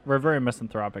fun. we're very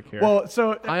misanthropic here. Well,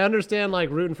 so I understand like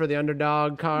rooting for the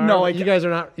underdog car. No, but like- you guys are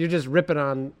not. You're just ripping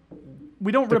on.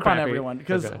 we don't the rip on crappy- everyone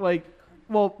because okay. like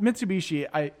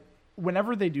Mitsubishi,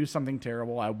 whenever they do something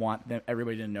terrible, I want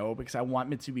everybody to know because I want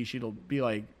Mitsubishi to be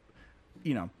like,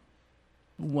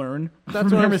 learn That's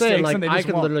from what their I'm saying. mistakes, Like and they I just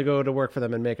could won't. literally go to work for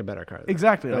them and make a better car.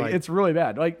 Exactly. They're Like, like- it's really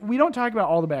bad. Like we don't talk about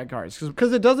all the bad cars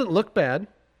Because it doesn't look bad.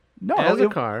 no, as a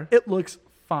it- car. it looks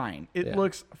fine. It Yeah.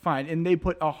 looks fine, and they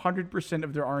put 100%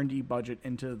 of their R&D budget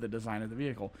into the design of the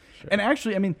vehicle. And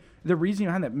actually, I mean, the reason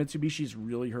behind that, Mitsubishi is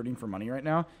really hurting for money right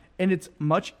now, and it's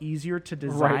much easier to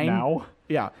design right now,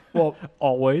 Yeah. Well,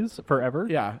 always, forever.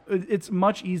 yeah, it's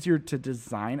much easier to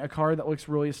design a car that looks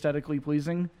really aesthetically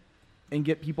pleasing and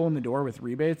get people in the door with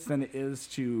rebates than it is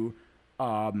to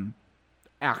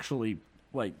actually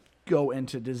like go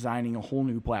into designing a whole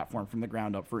new platform from the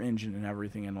ground up for engine and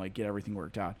everything and like get everything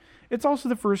worked out. It's also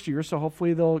the first year, so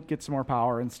hopefully they'll get some more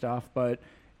power and stuff, but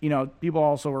people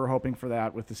also were hoping for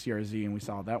that with the CRZ and we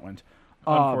saw how that went.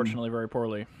 Unfortunately, very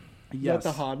poorly. Yes.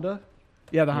 the Honda?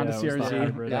 Yeah, the Honda Yeah, it was the CRZ.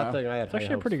 hybrid. Yeah. That thing I had. It's actually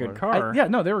high a pretty hopes good for. car. Yeah,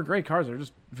 no, they were great cars. They're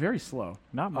just very slow.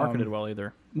 Not marketed well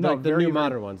either. No, Like the very, new very-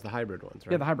 modern ones, the hybrid ones,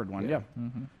 right? Yeah, the hybrid one. Yeah.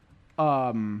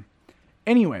 Mm-hmm.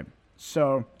 Anyway,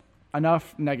 so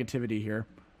enough negativity here.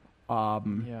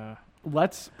 Yeah.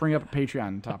 Let's bring up a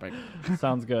Patreon topic.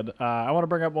 Sounds good. I want to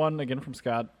bring up one again from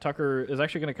Scott. Tucker is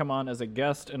actually going to come on as a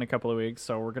guest in a couple of weeks,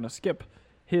 so we're going to skip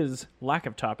his lack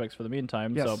of topics for the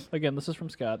meantime. Yes. So, again, this is from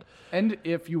Scott. And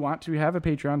if you want to have a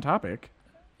Patreon topic,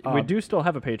 we do still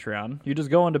have a Patreon. You just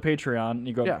go into Patreon,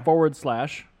 you go Yeah.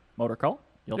 /MotorCult.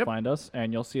 You'll Yep. find us,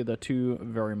 and you'll see the two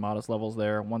very modest levels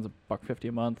there. One's $1.50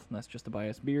 a month, and that's just to buy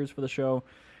us beers for the show.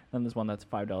 Then there's one that's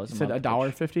 $5 a You month. said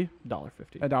 $1.50?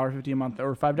 $1.50. $1.50 a month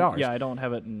or $5. Yeah, I don't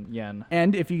have it in yen.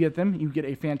 And if you get them, you get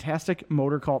a fantastic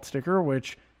Motor Cult sticker,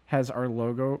 which has our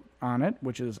logo on it,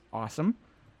 which is awesome.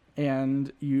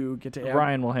 And you get to add...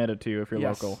 Ryan will hand it to you if you're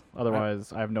Yes. local.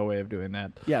 Otherwise, I have no way of doing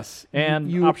that. Yes.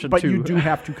 And you, option but 2. you do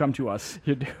have to come to us.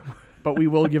 You do. But we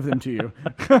will give them to you.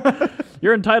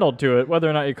 You're entitled to it. Whether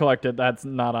or not you collect it, that's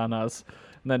not on us.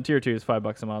 And then tier 2 is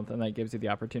 $5 a month, and that gives you the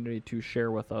opportunity to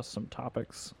share with us some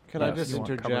topics. Can I that just you want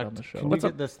covered on interject? the show. Can you What's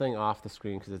get up? this thing off the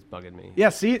screen because it's bugging me? Yeah,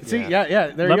 see, Yeah.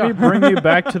 there Let you me go. bring you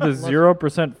back to the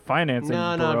 0% financing,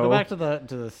 No, bro. go back to the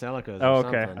Celicos. Oh, or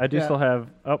okay. something. I do Yeah. still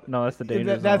have... Oh, no, that's the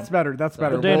danger That's zone. better. That's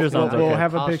better. The danger we'll, zone's we'll okay.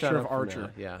 have a I'll picture shut of up from Archer. now.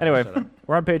 Yeah. Anyway, I'll shut up.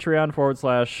 we're on Patreon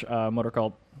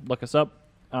 /MotorCult. Look us up.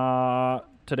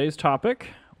 Today's topic: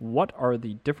 what are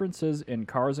the differences in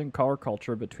cars and car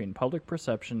culture between public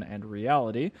perception and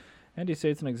reality? And he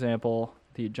states an example: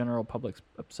 the general public's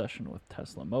obsession with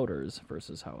Tesla Motors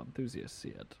versus how enthusiasts see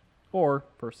it, or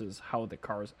versus how the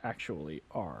cars actually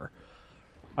are.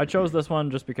 I chose this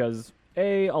one just because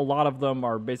a lot of them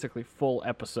are basically full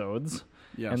episodes,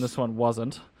 Yes. and this one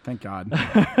wasn't. Thank God.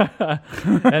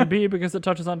 And B, because it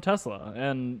touches on Tesla.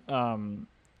 And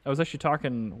I was actually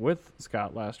talking with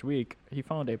Scott last week. He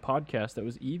found a podcast that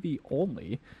was EV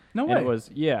only. No and way.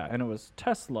 it was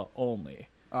Tesla only.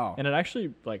 Oh. And it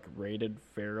actually rated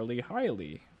fairly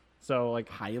highly. So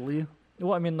Highly?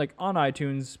 well, I mean, on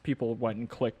iTunes, people went and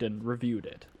clicked and reviewed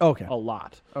it Okay. a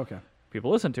lot. Okay. People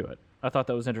listened to it. I thought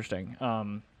that was interesting.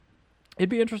 It'd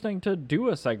be interesting to do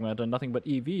a segment on nothing but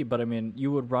EV, but I mean,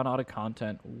 you would run out of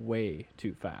content way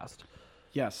too fast.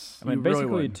 Yes. I mean, you really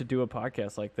basically, would. to do a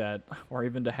podcast like that, or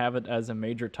even to have it as a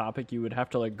major topic, you would have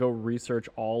to go research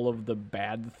all of the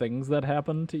bad things that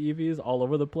happen to EVs all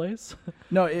over the place,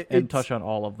 No, and it's, touch on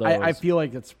all of those. I feel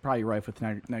like it's probably rife with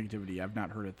negativity. I've not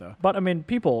heard it though. But I mean,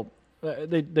 people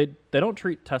they don't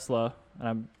treat Tesla, and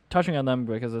I'm touching on them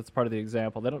because it's part of the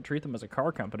example. They don't treat them as a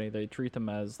car company. They treat them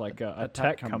as a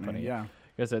tech company. Yeah.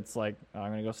 Because it's I'm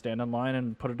going to go stand in line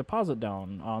and put a deposit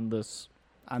down on this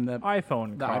On the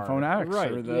iPhone car. iPhone X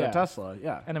right, or the yeah. Tesla.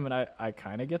 Yeah. And I mean, I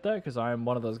kind of get that because I'm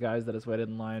one of those guys that has waited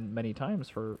in line many times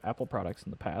for Apple products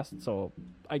in the past. So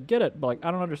I get it, but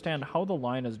I don't understand how the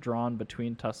line is drawn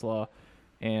between Tesla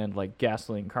and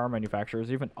gasoline car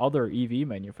manufacturers, even other EV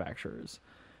manufacturers.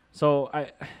 So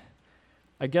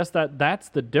I guess that's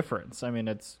the difference. I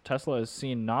mean, Tesla is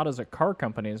seen not as a car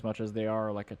company as much as they are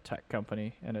a tech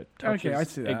company, and it touches, Okay, I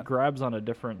see that. it grabs on a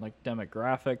different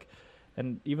demographic.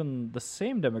 And even the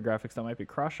same demographics that might be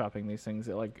cross-shopping these things,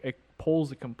 it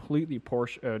pulls a completely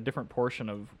different portion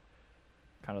of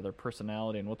kind of their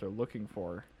personality and what they're looking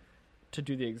for to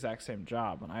do the exact same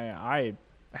job. And I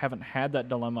haven't had that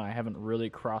dilemma. I haven't really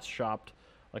cross-shopped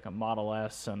a Model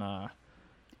S and a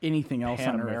Anything else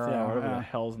on Panamera Earth? or Yeah. whatever the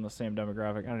hell's in the same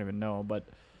demographic. I don't even know. But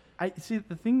I see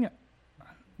the thing.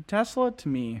 Tesla to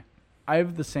me, I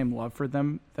have the same love for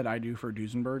them that I do for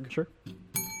Duesenberg. sure.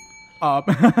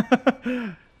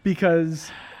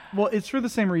 Because, well, it's for the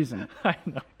same reason. I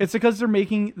know. It's because they're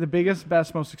making the biggest,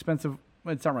 best, most expensive.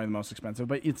 Well, it's not really the most expensive,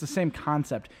 but it's the same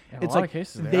concept. In a It's lot of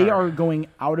cases, they are going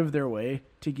out of their way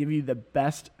to give you the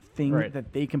best thing Right.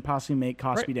 that they can possibly make.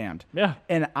 Cost Right. be damned. Yeah.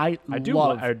 And I do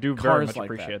love very cars much like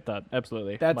appreciate that.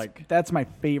 Absolutely. That's my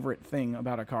favorite thing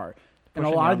about a car. And a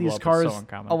Pushing lot the of these envelope is cars, so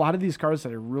uncommon. a lot of these cars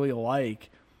that I really like,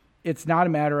 it's not a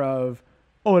matter of,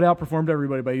 oh, it outperformed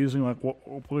everybody by using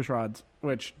push rods,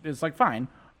 which is fine.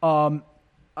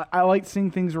 I like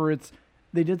seeing things where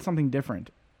they did something different,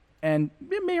 and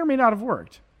it may or may not have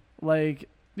worked.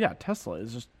 Tesla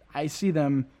is just, I see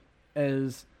them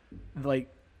as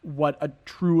what a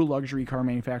true luxury car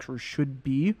manufacturer should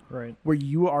be, Right. where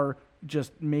you are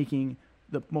just making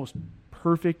the most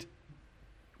perfect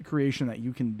creation that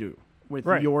you can do with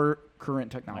Right. your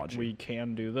current technology. We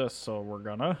can do this, so we're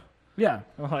gonna. Yeah.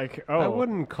 I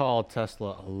wouldn't call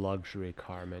Tesla a luxury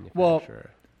car Well, manufacturer.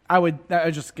 I was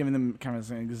just giving them kind of as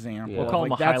an example. Yeah. We'll call of,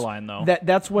 them a that's- Highline, though.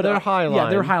 That's what They're Yeah,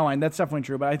 they're Highline. Highline. That's definitely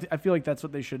true. But I feel like that's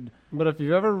what they should. But if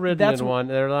you've ever ridden That's in wh- one,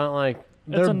 they're not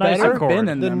they're a nice better. Accord. Been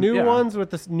in The them, new yeah. ones with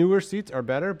the newer seats are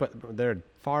better, but they're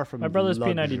far from My brother's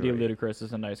luxury. P90D Ludicrous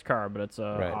is a nice car, but it's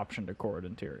a Right. optioned Accord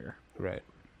interior. Right.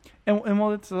 And well,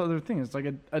 that's the other thing. It's like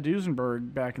a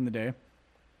Duesenberg back in the day.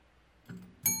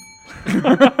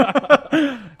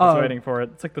 I was waiting for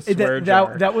it. It's like the swear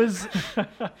jar. That was,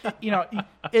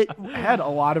 it had a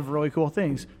lot of really cool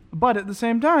things, but at the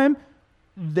same time,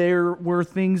 there were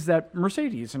things that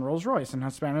Mercedes and Rolls-Royce and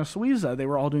Hispano Suiza, they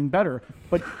were all doing better,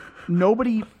 but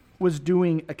nobody was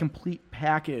doing a complete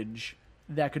package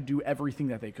that could do everything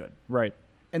that they could. Right.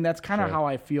 And that's kind of Sure. how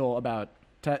I feel about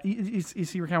you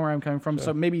see kind of where I'm coming from. Sure.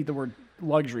 So maybe the word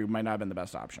luxury might not have been the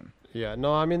best option. Yeah,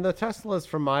 no, I mean the Teslas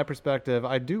from my perspective,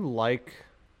 I do like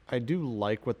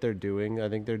what they're doing. I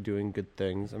think they're doing good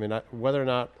things. I mean, whether or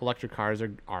not electric cars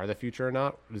are the future or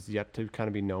not is yet to kind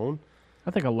of be known.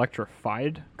 I think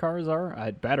electrified cars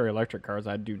are. Battery electric cars,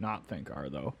 I do not think are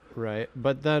though. Right.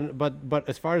 But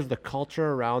as far as the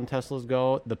culture around Teslas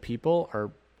go, the people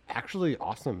are actually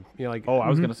awesome. You know, like Oh, I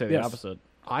was gonna say the Yes. opposite.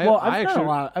 I I've actually met a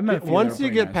lot. I've met a few that once are you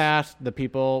pretty get nice. past the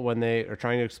people when they are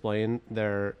trying to explain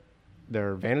their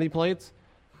vanity plates,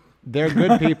 they're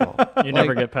good people. You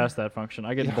never get past that function.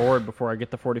 I get bored before I get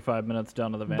the 45 minutes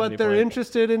done of the vanity But they're plate.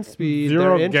 interested in speed.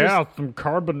 Zero they're gas and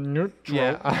carbon neutral.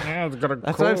 Yeah. It's got a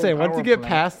That's what I'm coal saying. Once power you get plant.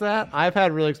 past that, I've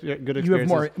had really good You have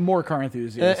experiences. more car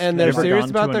enthusiasts. And Have they're you ever serious gone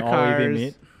about to their an all EV cars.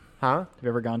 meet? Huh? Have you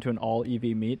ever gone to an all EV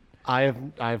meet? I've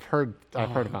heard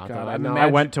about God, that. I'm know. I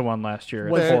went to one last year.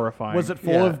 It's Was it- horrifying. Was it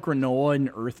full Yeah. of granola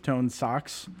and earth tone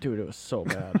socks? Dude, it was so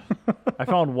bad. I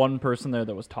found one person there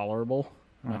that was tolerable.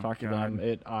 When I Oh, talked to God. them,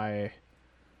 Okay,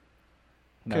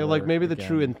 never like maybe the again.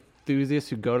 true enthusiasts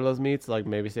who go to those meets, like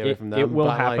maybe stay away It, from them. it will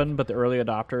but, like, happen, but the early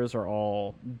adopters are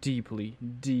all deeply,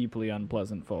 deeply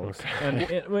unpleasant folks, and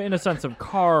in a sense of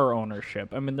car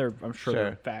ownership. I mean, I'm sure they're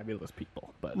Sure. fabulous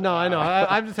people, but No, I know.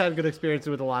 I've just had good experiences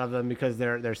with a lot of them because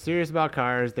they're serious about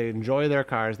cars. They enjoy their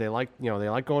cars. They like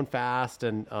going fast,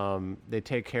 and they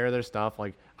take care of their stuff.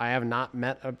 Like I have not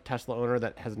met a Tesla owner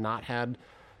that has not had,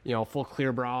 full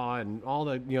clear bra and all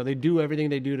the they do everything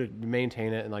they do to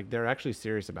maintain it, and like they're actually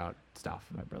serious about stuff.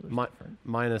 My brother's different.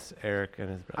 Minus Eric and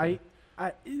his brother.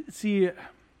 I see.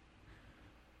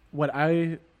 What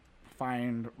I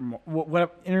find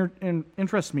what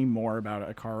interests me more about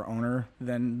a car owner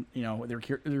than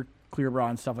their clear bra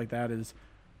and stuff like that is,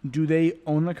 do they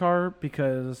own the car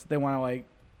because they want to like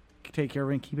take care of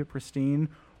it and keep it pristine,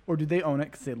 or do they own it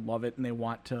because they love it and they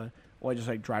want to just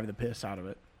like drive the piss out of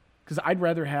it? Because I'd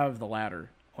rather have the latter.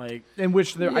 Like, in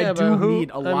which I Yeah, do but who- meet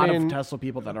a I lot mean, of Tesla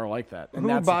people that are like that. And Who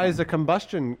that's the buys thing. a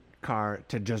combustion car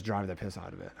to just drive the piss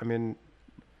out of it? I mean,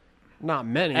 not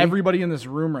many. Everybody in this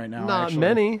room right now. not actually.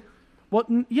 many. Well,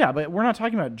 yeah, but we're not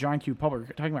talking about John Q. Public.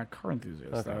 We're talking about car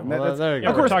enthusiasts. Okay, though. well, That's- there you yeah, go.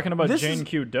 of we're course, talking about this Jane is-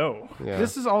 Q. Doe. Yeah.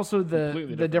 This is also Completely the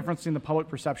different. difference in the public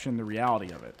perception and the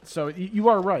reality of it. So you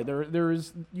are right.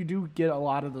 You do get a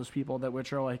lot of those people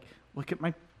which are like, look at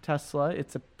my Tesla.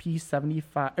 It's a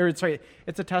P75, or sorry,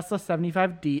 it's a Tesla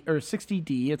 75D or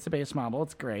 60D. It's a base model.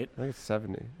 It's great. I think it's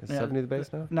 70. Is Yeah. 70 the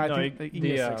base now? No, I No, think you can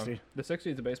get 60. the 60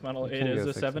 is the base model. You It can is get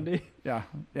a 60. 70, Yeah,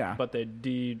 yeah. but they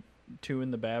D2 in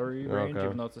the battery range, Okay.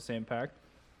 even though it's the same pack.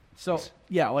 So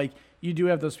yeah, like you do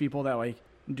have those people that like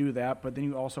do that, but then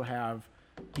you also have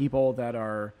people that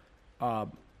are,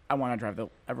 I want to drive the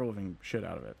ever living shit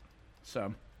out of it.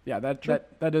 So yeah,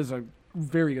 that is a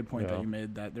very good point Yeah. that you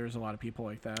made. That there's a lot of people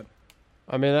like that.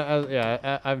 I mean,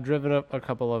 I've driven up a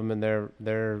couple of them, and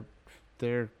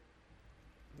they're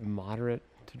moderate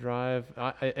to drive.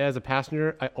 As a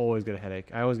passenger, I always get a headache.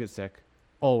 I always get sick.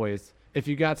 Always. If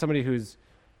you got somebody who's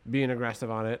being aggressive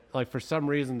on it, like for some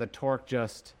reason the torque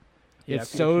just Yeah,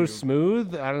 it's if so you-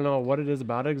 smooth. I don't know what it is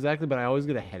about it exactly, but I always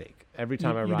get a headache every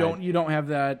time I ride. You don't have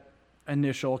that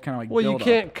initial kind of like. Well, you build-up.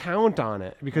 can't count on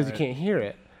it because Right. you can't hear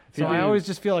it. you So I do- always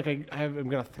just feel like I'm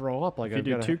gonna throw up. Like If you I'm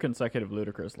do gonna, 2 consecutive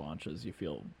ludicrous launches, you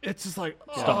feel it's just like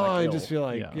Stomach I ill. just feel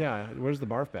like Yeah. yeah. Where's the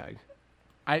barf bag?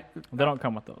 I they don't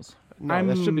come with those. No,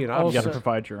 that should be an I'm You option. got to Also-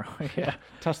 provide your own. Yeah,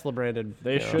 Tesla branded.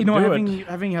 They should. you know do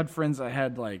having had friends that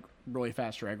had like really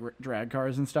fast drag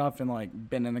cars and stuff, and like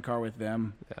been in the car with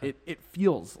them, Yeah. it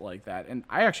feels like that, and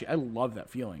I love that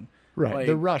feeling. Right. Like,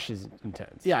 the rush is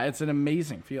intense. yeah, it's an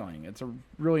amazing feeling. It's a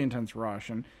really intense rush,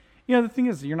 and the thing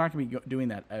is, you're not going to be doing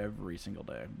that every single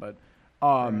day. But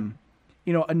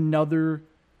another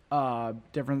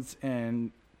difference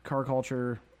in car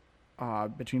culture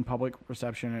between public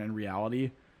perception and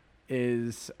reality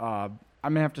is I'm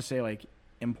gonna have to say like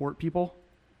import people,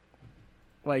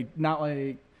 like not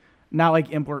like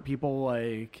import people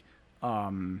like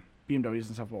BMWs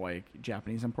and stuff, but like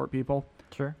Japanese import people.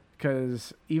 Sure.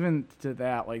 Because even to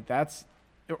that, like that's,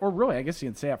 or really, I guess you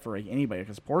can say that for like anybody.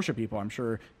 Because Porsche people, I'm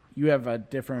sure you have a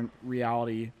different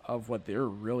reality of what they're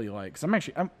really like. Because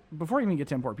before I even get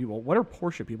to import people, what are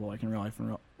Porsche people like in real life,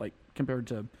 like compared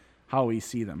to how we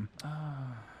see them?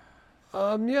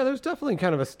 Yeah, there's definitely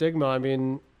kind of a stigma. I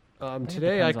mean,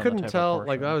 today I depends on the couldn't type of tell. Porsche.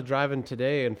 Like I was driving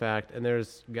today, in fact, and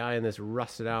there's a guy in this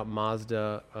rusted out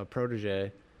Mazda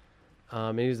Protege.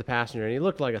 and he was the passenger, and he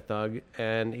looked like a thug.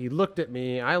 And he looked at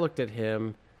me. I looked at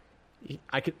him.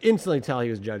 I could instantly tell he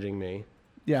was judging me.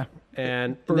 Yeah.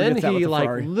 And Bird then gets that with he the like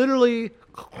Ferrari. literally If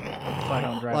I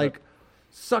don't drive like it.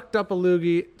 sucked up a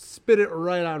loogie, spit it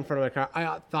right out in front of my car.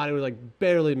 I thought he would like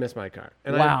barely miss my car.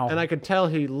 And Wow. I could tell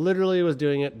he literally was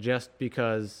doing it just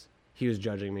because he was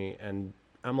judging me. And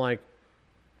I'm like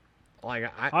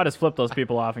I'll just flip those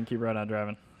people off and keep right on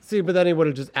driving. see, but then he would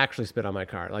have just actually spit on my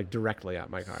car, like directly at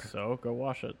my car. So go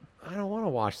wash it. I don't want to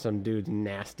watch some dude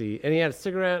nasty. And he had a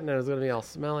cigarette and it was gonna be all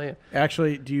smelly.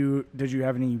 Actually, did you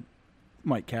have any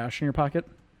like cash in your pocket?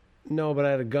 No, but I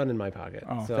had a gun in my pocket.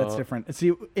 Oh, so that's different.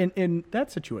 See, in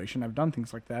that situation, I've done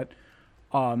things like that.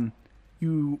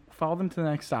 You follow them to the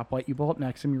next stoplight. You pull up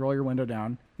next to them. You roll your window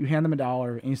down. You hand them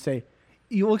 $1, and you say,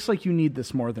 "It looks like you need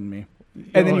this more than me,"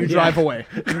 and then you drive away.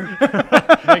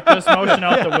 Make this motion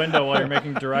out the window while you're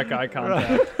making direct eye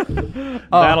contact.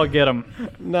 That'll get them.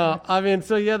 No, I mean,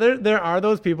 so yeah, there are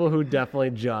those people who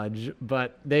definitely judge,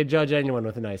 but they judge anyone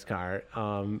with a nice car.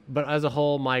 But as a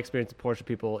whole, my experience with Porsche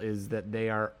people is that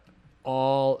they are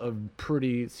all a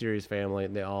pretty serious family.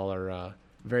 They all are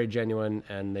very genuine,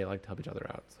 and they like to help each other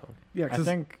out. So Yeah, I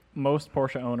think most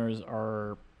Porsche owners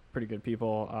are pretty good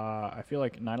people. I feel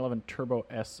like 911 Turbo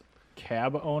S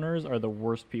cab owners are the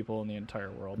worst people in the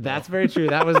entire world. that's very true.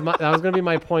 That was going to be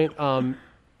my point.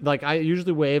 Like I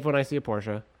usually wave when I see a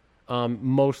Porsche.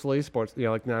 Mostly sports,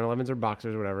 like 911s or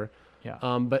Boxers or whatever. Yeah.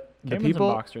 But the Caymans and people,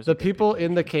 Boxsters the are good people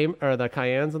in the the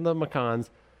Cayennes and the Macans,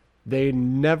 they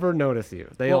never notice you.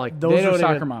 They Well, like those they are don't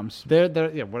soccer they're moms. They're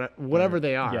whatever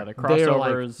they are. Yeah, the They are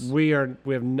like, crossovers we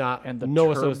have not and the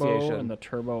no Turbo association. and the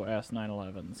Turbo S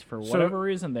 911s. For So- whatever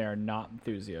reason, they are not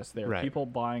enthusiasts. They are Right. people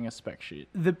buying a spec sheet.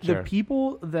 The Sure.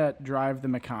 people that drive the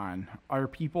Macan are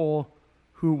people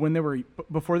who, when they were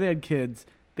before they had kids,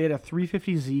 they had a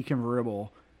 350Z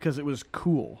convertible because it was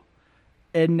cool.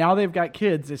 And now they've got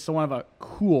kids. They still want to have a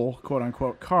cool, quote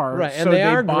unquote, car. Right, and so they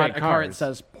are bought great a car that cars.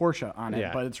 says Porsche on it,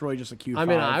 Yeah. but it's really just a Q5. I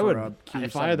mean, I or would a Q7.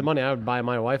 if I had the money, I would buy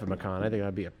my wife a Macan. I think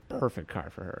that'd be a perfect car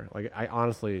for her. Like I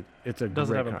honestly, it's a Does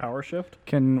it great have a car. power shift?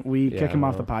 Can we Yeah, kick him I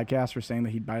off the don't podcast for saying that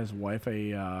he'd buy his wife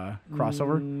a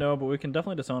crossover? No, but we can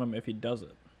definitely disown him if he does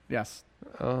it. Yes.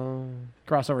 Oh,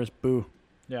 Crossovers, boo.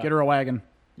 Yeah. Get her a wagon.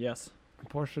 Yes.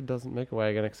 Porsche doesn't make a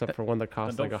wagon except for one that Then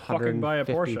costs don't like fucking buy a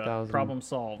Porsche. 150,000. Problem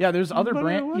solved. Yeah, there's other But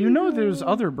brand. what You do know, you there's know?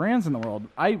 other brands in the world.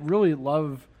 I really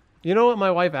love. You know what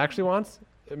my wife actually wants?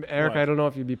 Eric, What? I don't know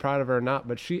if you'd be proud of her or not,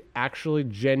 but she actually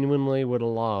genuinely would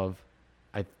love,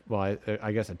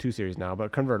 I guess a 2 Series now,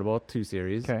 but convertible 2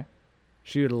 Series. Okay.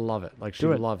 She would love it. Like she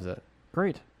Do it. loves it.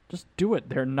 Great. Just do it.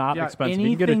 They're not Yeah, expensive. You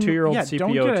can get a anything- 2-year-old yeah,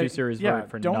 don't CPO get a- 2 Series yeah, Vert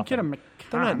for don't nothing. get a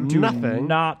They're not Macan. Do nothing.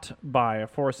 not buy a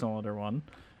 4-cylinder one.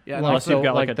 Yeah, Like, no, Unless so, you've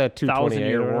got like like that a 228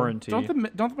 1,000-year or whatever? warranty. don't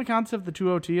the Macans have the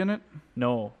 2OT in it?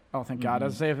 No. Oh, thank God.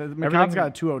 I'd say if the Macan's Everything- got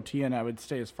a 2OT in it, I would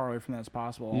stay as far away from that as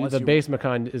possible. Unless The you, base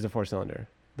Macan is a 4-cylinder.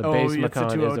 The oh, base it's a Macan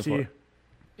is a 2OT. 4.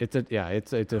 It's a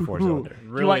 4-cylinder. Do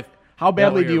you Really? like, how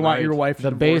badly No, do you you're want right. your wife to The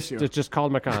divorce base you? it's just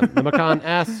called Macan. The Macan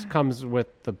S comes with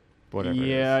the whatever.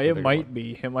 Yeah, it, is, the it bigger might one.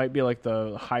 be. It might be like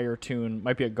the higher tune.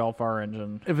 Might be a Golf R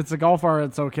engine. If it's a Golf R,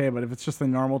 it's okay, but if it's just the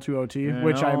normal 2OT,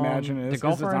 which I No, imagine is the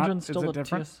Golf is it R not? engine's Is still it the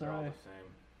different? TSI.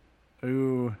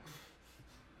 Ooh,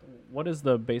 What is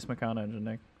the base Macan engine,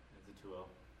 Nick?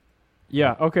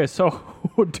 Yeah. Okay. So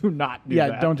do not do yeah,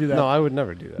 that. don't do that. No, I would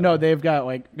never do that. No, they've got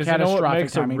like Because you know what catastrophic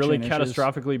makes a timing really chain issues.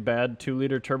 catastrophically bad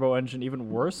 2-liter turbo engine even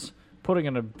worse? Putting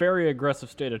in a very aggressive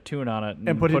state of tune on it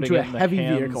And put it putting into a in the heavy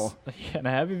hands- vehicle. Yeah, in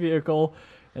a heavy vehicle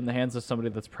in the hands of somebody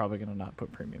that's probably going to not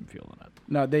put premium fuel in it.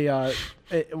 No, they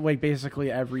like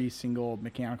basically every single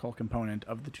mechanical component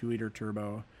of the 2-liter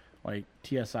turbo, like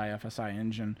TSI, FSI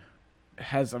engine,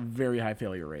 has a very high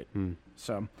failure rate.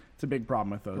 So it's a big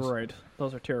problem with those. Right.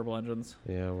 Those are terrible engines.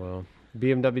 Yeah, well,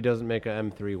 BMW doesn't make a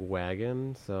M3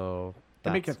 wagon, so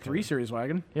They make a that's 3 Series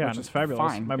wagon. Yeah, which and it's is fine.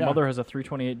 fine. My Yeah. mother has a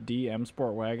 328D M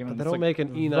Sport wagon. But and they it's don't like make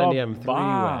an the E90 M3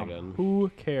 bomb. wagon.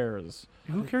 Who cares?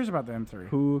 Who cares about the M3?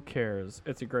 Who cares?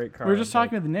 It's a great car. We were just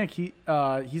Like- talking to Nick.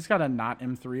 He's got a not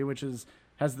M3, which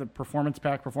has the performance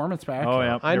pack. Oh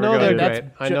yeah, I here we know go, they're dude. great.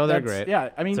 I know they're great. Yeah,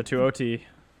 I mean, It's a 2OT.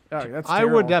 that's I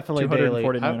would terrible. definitely daily.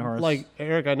 249 horse. Like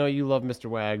Eric, I know you love Mr.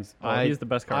 Wags. Oh, he's the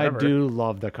best car I ever. do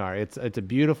love the car. It's a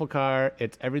beautiful car.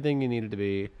 It's everything you need it to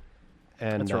be,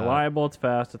 and It's reliable. It's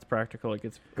fast. It's practical. It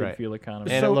gets good Right. fuel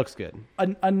economy. and So- it looks good.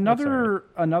 Another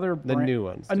The brand- new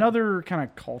ones. do. Another kind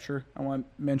of culture I want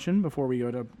to mention before we go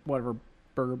to whatever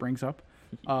Burger brings up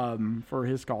for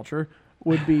his culture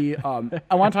would be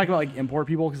I want to talk about like import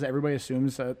people because everybody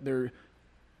assumes that they're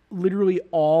literally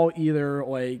all either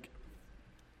like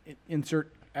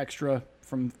insert extra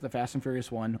from the Fast and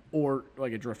Furious one or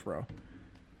like a drift bro.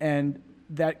 And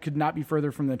that could not be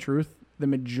further from the truth. The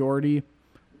majority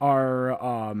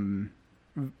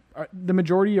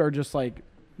are just like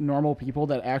normal people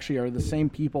that actually are the same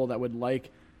people that would like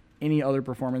any other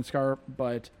performance car,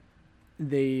 but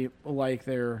they like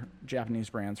their Japanese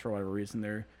brands for whatever reason.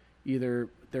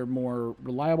 They're more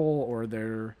reliable, or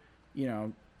they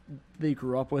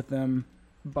grew up with them,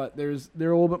 but they're a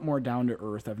little bit more down to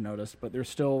earth, I've noticed, but they're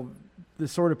still the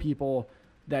sort of people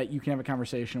that you can have a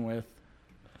conversation with.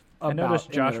 I noticed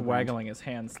any Josh other brand. waggling his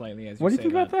hand slightly as you What do you say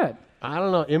think about that? I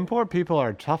don't know. Import people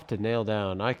are tough to nail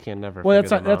down. I can never. Well, figure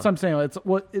that's them what out.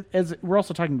 I'm saying. We're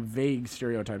also talking vague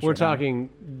stereotypes. We're right now. talking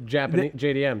Japanese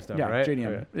JDM stuff, yeah, right? JDM.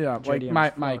 Okay. Yeah, like JDM's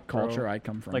my fuck, bro. culture I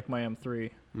come from. Like my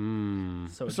M3.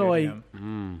 So like,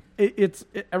 JDM.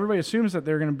 Everybody assumes that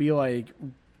they're going to be like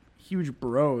huge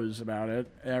bros about it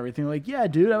and everything. Like, yeah,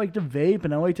 dude, I like to vape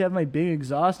and I like to have my big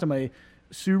exhaust on my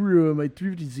Subaru and my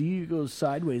 350Z goes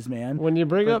sideways, man. When you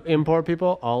bring up import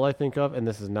people, all I think of, and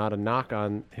this is not a knock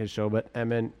on his show, but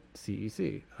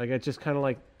MNCEC. Like, it's just kind of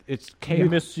like, it's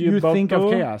chaos. You think of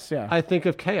chaos, yeah. I think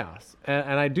of chaos,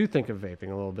 and I do think of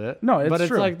vaping a little bit. No, it's but it's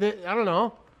true. like I don't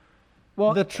know.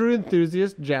 Well, The true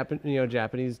enthusiast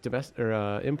Japanese domestic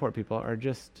or import people are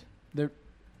just they're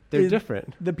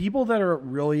different. The people that are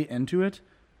really into it,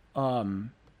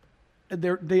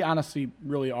 they honestly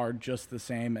really are just the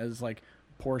same as like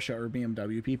Porsche or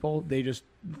BMW people. They just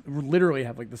literally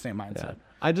have like the same mindset. Yeah.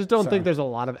 I just don't So- think there's a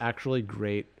lot of actually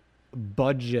great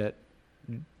budget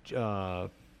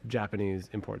Japanese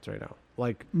imports right now.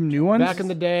 Like New ones back in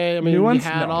the day, I mean, New you ones?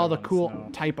 had No. all the New cool ones,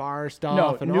 no. Type R stuff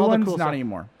no and new all ones the cool not stuff.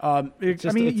 anymore. It's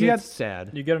just, I mean, it's, you had it's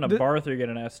sad. You get an Abarth or you get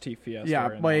an ST Fiesta. yeah,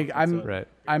 right like now. I'm Right.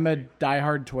 a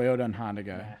diehard Toyota and Honda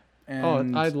guy. Oh,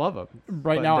 And I love them.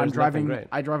 right now I'm driving.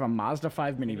 I drive a Mazda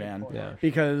 5 minivan. Yeah.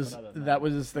 Because that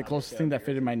was the closest thing that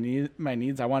fitted my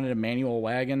needs. I wanted a manual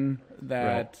wagon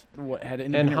that had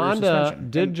And independent rear Honda suspension.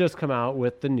 did just come out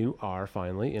with the new R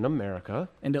finally in America,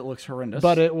 and it looks horrendous.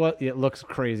 but it looks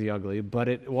crazy ugly. But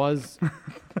it was,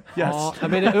 yes, I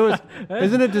mean, it was.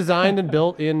 Isn't it designed and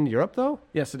built in Europe though?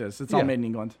 yes, it is. It's all Yeah. made in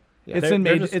England. Yeah. It's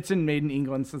They're just- it's in made in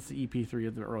England since the EP3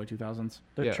 of the early 2000s.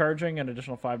 They're Yeah. charging an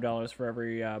additional $5 for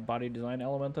every body design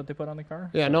element that they put on the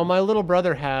car. Yeah, no, my little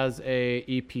brother has a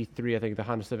EP3, I think the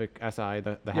Honda Civic SI,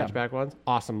 the Yeah. hatchback ones.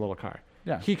 Awesome little car.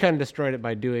 Yeah. He kind of destroyed it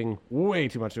by doing way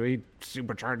too much. He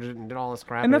supercharged it and did all this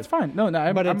crap. And that's fine. No,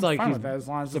 I'm, But I'm it's like fine he's- with that as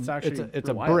long as it's a, actually it's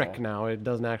a reliable. brick now. It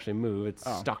doesn't actually move. It's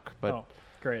Oh. stuck. But Oh,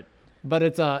 great. but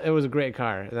it was a great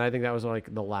car, and I think that was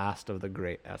like the last of the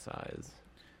great SIs.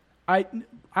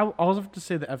 I'll also have to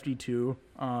say the FD2,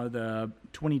 the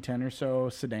 2010 or so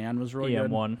sedan was really good.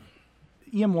 EM1.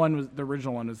 EM1 was the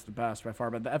original one is the best by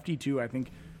far, but the FD2 I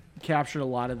think captured a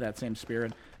lot of that same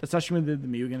spirit, especially with the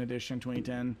Mugen edition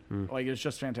 2010. Like it's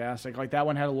just fantastic. Like that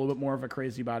one had a little bit more of a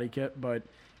crazy body kit, but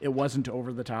it wasn't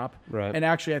over the top. Right. And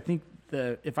actually, I think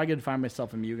if I could find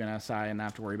myself a Mugen SI and not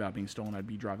have to worry about being stolen, I'd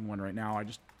be driving one right now. I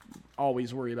just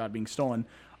always worry about being stolen.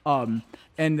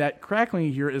 And that crackling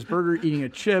you hear is Burger eating a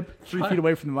chip 3 feet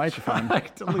away from the microphone.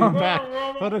 To lean back,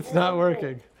 but it's not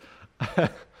working.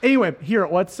 Anyway, here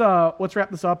let's wrap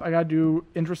this up. I gotta do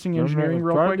interesting engineering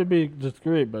real quick. to be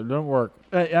discreet, but it don't work.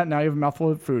 Yeah, now you have a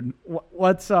mouthful of food.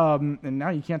 Let's and now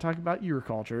you can't talk about your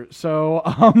culture. So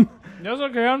Yes, I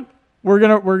can. we're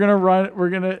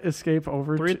gonna escape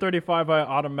over. 335i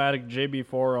automatic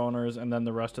JB4 owners, and then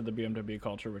the rest of the BMW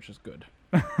culture, which is good.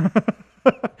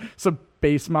 So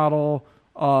base model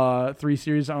 3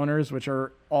 Series owners, which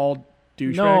are all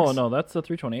douchebags. No, that's the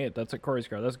 328. That's a Corey's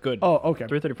car. That's good. Oh, okay.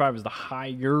 335 is the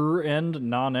higher end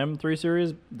non-M3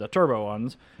 series, the turbo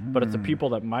ones, but it's the people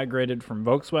that migrated from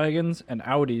Volkswagens and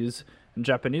Audis and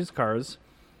Japanese cars,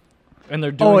 and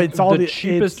they're doing it's all the the-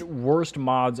 cheapest, it's- worst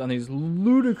mods on these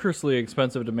ludicrously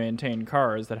expensive to maintain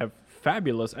cars that have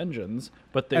fabulous engines,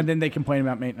 but they, And then they complain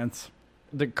about maintenance.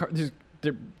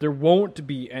 there won't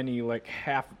be any like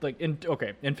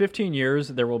in 15 years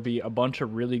there will be a bunch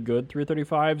of really good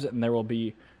 335s and there will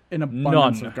be An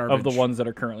abundance none of garbage. the ones that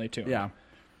are currently tuned. Yeah,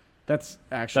 that's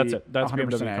actually That's it. That's 100%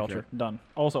 BMW accurate. culture. Done.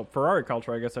 Also, Ferrari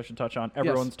culture, I guess I should touch on.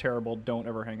 Everyone's terrible. Don't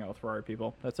ever hang out with Ferrari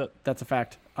people. That's it. That's a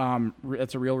fact.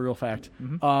 It's a real fact.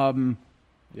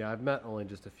 Yeah, I've met only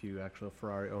just a few actual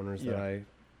Ferrari owners that Yeah. I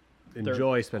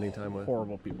enjoy spending time with.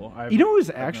 Horrible people. You know who's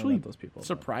I've never actually met those people.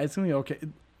 surprisingly okay?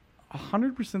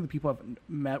 100% of the people I've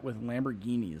met with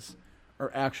Lamborghinis are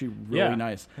actually really Yeah,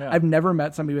 nice. yeah. I've never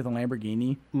met somebody with a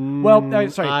Lamborghini.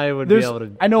 Sorry. I would be there's- able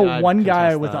to- I know I'd one guy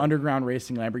contest with that. an underground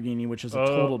racing Lamborghini, which is a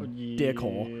total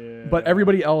dickhole. yeah. But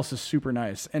everybody else is super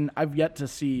nice, and I've yet to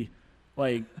see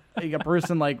like a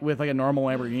person like with like a normal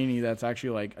Lamborghini that's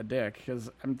actually like a dick.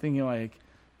 Because I'm thinking like,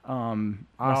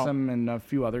 Awesome and a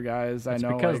few other guys I It's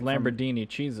know. because like, from- Lamborghini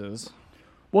cheeses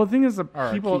Well, the thing is, the are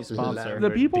a people, key sponsor. the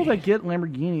people that get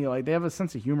Lamborghini, like they have a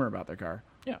sense of humor about their car.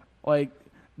 Yeah. Like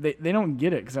they don't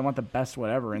get it because they want the best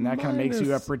whatever, and that kind of makes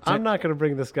you a I'm pretend. not going to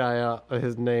bring this guy up,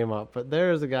 his name up, but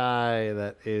there's a guy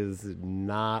that is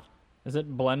not. Is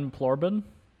it Glenn Plorbin?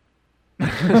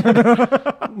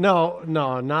 No,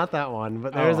 not that one.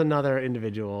 But there's Oh. another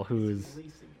individual who's.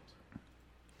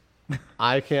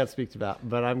 I can't speak to that,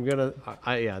 but I'm gonna.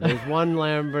 Yeah, there's one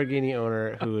Lamborghini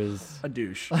owner who is a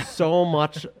douche. so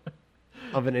much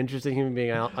of an interesting human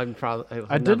being. I'm probably.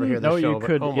 I never hear didn't the know show, you but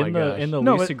could oh my in the gosh.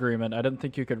 No, lease but- agreement. I didn't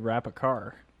think you could wrap a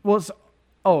car. Well,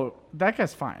 that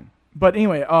guy's fine. But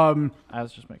anyway, I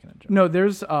was just making a joke. no,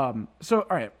 there's So all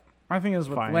right, my thing is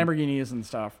with Fine. Lamborghinis and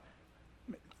stuff.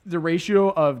 The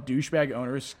ratio of douchebag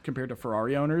owners compared to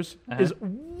Ferrari owners is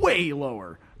way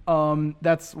lower.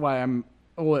 That's why I'm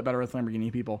a little bit better with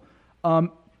Lamborghini people.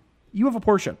 You have a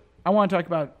Porsche. I want to talk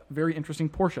about a very interesting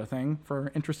Porsche thing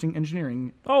for interesting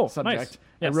engineering Oh, subject. nice.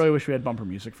 Yes. I really wish we had bumper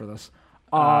music for this.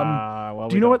 Well,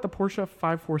 Do you know what the Porsche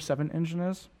 547 engine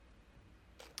is?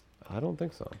 I don't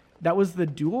think so. That was the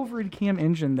dual overhead cam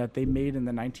engine that they made in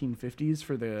the 1950s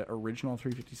for the original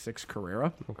 356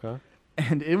 Carrera, Okay.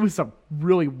 and it was a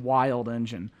really wild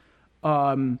engine. It's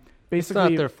not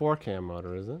Basically, their 4-cam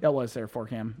motor, is it? that was their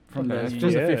 4-cam from Okay. the, It's from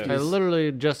just- the Yeah. 50s. I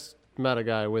literally just met a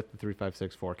guy with the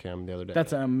 356 4-cam the other day.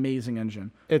 That's an amazing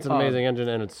engine. It's an amazing engine,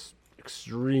 and it's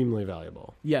extremely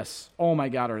valuable. Yes. Oh my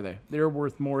God, are they? They're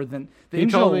worth more than the He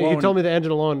engine told me. alone. He told me the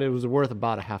engine alone it was worth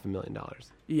about $500,000.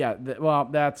 Yeah. Well,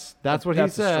 that's What he a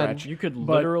said. stretch. You could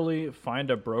But- literally find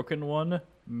a broken one,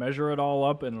 measure it all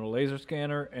up in a laser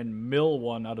scanner, and mill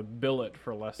one out of billet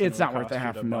for less. It's than not it worth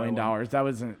cost you to buy one. $500,000. That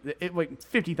was like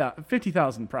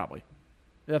 50,000 probably.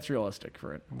 That's realistic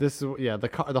for it. This is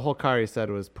the whole car he said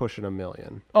was pushing $1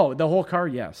 million, Oh, the whole car,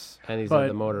 yes. and he But said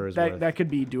the motor is that worth. that could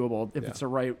be doable if Yeah. it's the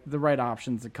right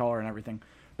options, the color and everything.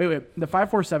 But anyway, the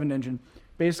 547 engine,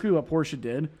 basically what Porsche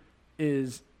did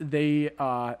is they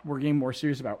were getting more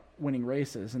serious about winning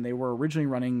races, and they were originally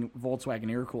running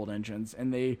Volkswagen air-cooled engines,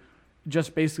 and they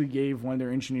just basically gave one of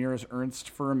their engineers, Ernst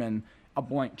Furman, a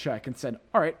blank check and said,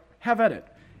 "All right, have at it."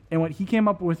 And what he came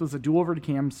up with was a dual overhead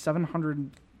cam,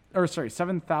 7,000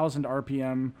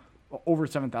 RPM, over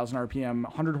 7,000 RPM,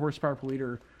 100 horsepower per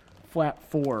liter, flat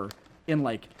 4 in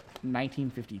like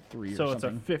 1953 So or it's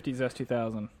something. a 50s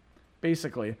S2000.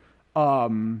 Basically.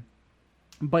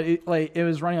 But it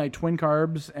was running like twin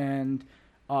carbs and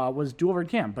was dual overhead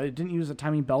cam, but it didn't use a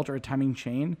timing belt or a timing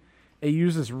chain. It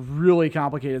used this really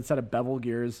complicated set of bevel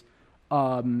gears.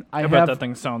 I bet have that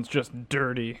thing sounds just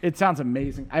dirty. it sounds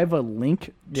amazing. I have a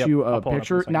link Yep, to I'll a pull it up in a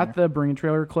picture, second not here. the Bring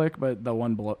Trailer click, but the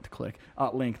one below the click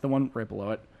link, the one right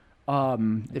below it. If you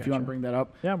want Gotcha. to bring that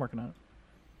up. Yeah, I'm working on it.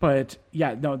 But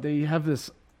yeah, no, they have this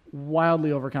wildly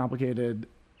overcomplicated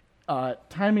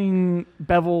timing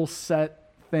bevel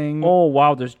set thing. Oh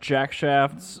wow, there's jack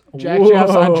shafts. Jack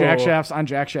shafts on Whoa. jack shafts on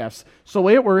jack shafts. So the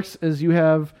way it works is you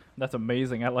have That's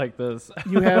amazing. I like this.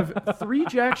 3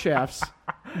 jack shafts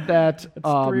that It's 3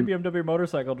 BMW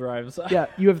motorcycle drives. yeah,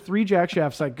 you have 3 jack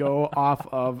shafts that go off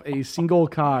of a single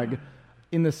cog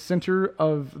in the center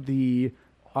of the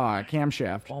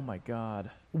camshaft. Oh my god.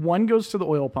 One goes to the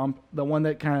oil pump. The one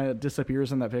that kind of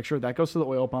disappears in that picture, that goes to the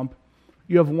oil pump.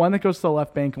 You have one that goes to the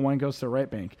left bank and one goes to the right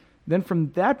bank. Then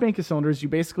from that bank of cylinders, you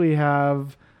basically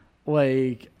have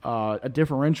like a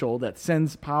differential that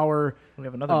sends power. We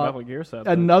have another bevel gear set.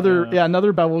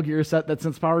 Another bevel gear set that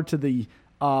sends power to the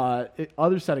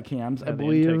other set of cams. I the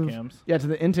believe. intake cams. Yeah, to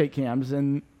the intake cams,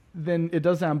 and then it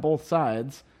does that on both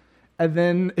sides. And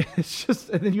then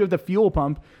and then you have the fuel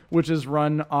pump, which is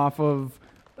run off of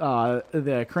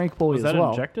the crank pulley Was as that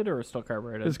well. injected or still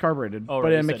carbureted? It's carbureted, Oh, but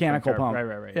right, in a you said mechanical carb- pump.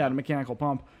 right, Yeah, yeah. a mechanical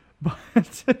pump. But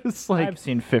it's like I've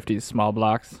seen 50s small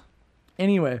blocks.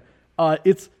 anyway,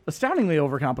 it's astoundingly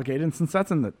overcomplicated. And since that's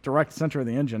in the direct center of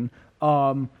the engine,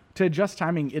 to adjust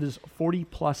timing, it is 40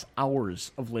 plus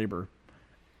hours of labor,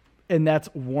 and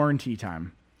that's warranty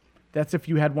time. That's if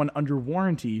you had one under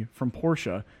warranty from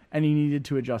Porsche and you needed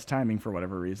to adjust timing for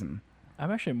whatever reason. I'm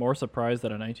actually more surprised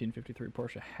that a 1953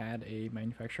 Porsche had a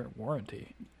manufacturer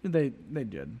warranty. They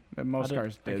did. Most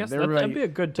cars I did. guess They were that'd like- be a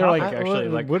good they're topic, like- actually.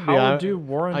 It Like, would be. how I- do I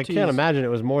warranties... can't imagine it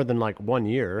was more than like 1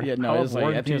 year. Yeah, no, How it was like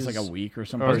I think it was like a warranties- week or I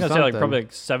something. was Or going to say like something. probably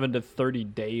like 7 to 30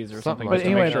 days or something like just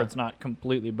to that. make sure But it's not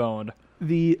completely boned.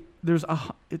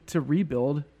 To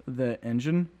rebuild the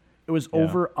engine, it was Yeah.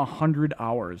 over 100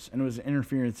 hours, and it was an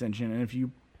interference engine. And if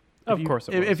you course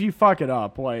it was. if you fuck it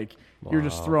up, like you're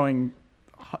just Wow. throwing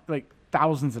like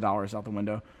thousands of dollars out the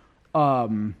window.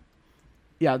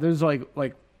 Yeah, there's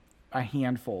like a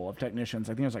handful of technicians.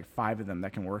 I think there's like 5 of them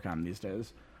that can work on them these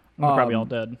days. They're probably all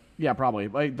dead. Yeah, probably.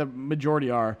 Like the majority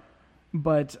are.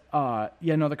 But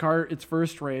the car, its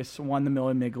first race won the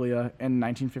Mille Miglia in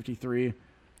 1953.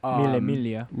 Mille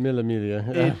Miglia. Mille.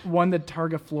 It won the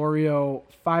Targa Florio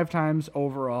 5 times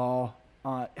overall.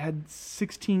 Had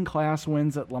 16 class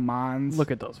wins at Le Mans.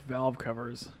 Look at those valve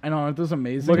covers. I know, it was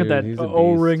amazing. Look at Dude, that he's a beast.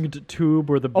 O-ringed tube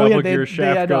where the Oh, yeah, bevel they- gear they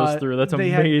shaft had, goes through. That's they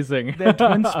had- amazing. They had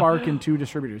twin spark and 2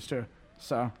 distributors too.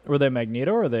 So Were they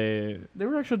Magneto or they? they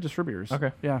were actually distributors.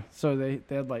 Okay. Yeah. So they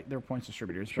had like their points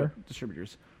distributors. Sure. but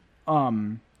distributors.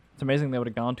 It's amazing they would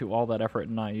have gone to all that effort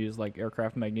and not use like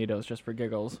aircraft magnetos just for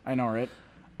giggles. I know, right?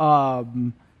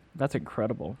 That's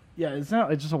incredible. Yeah, it's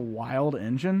just a wild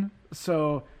engine.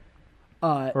 So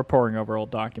We're pouring over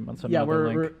old documents. yeah,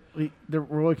 Another link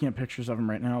we're looking at pictures of them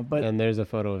right now. But And there's a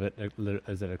photo of it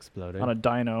as it exploded. on a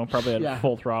dyno, probably at Yeah.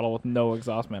 full throttle with no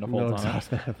exhaust manifolds No on it.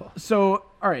 exhaust manifold. so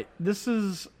all right, this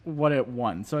is what it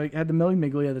won. So it had the Mille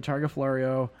Miglia, the Targa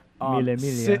Florio, Mille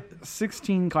Miglia.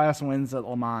 16 class wins at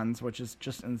Le Mans, which is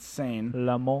just insane.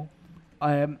 Le Mans.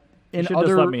 In You should other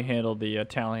just let me handle the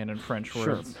Italian and French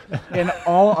Sure. words. in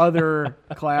all other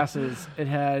classes, it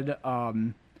had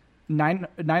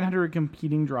 900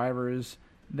 competing drivers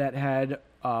that had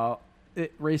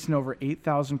it raced in over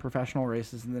 8,000 professional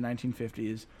races in the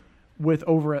 1950s, with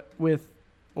over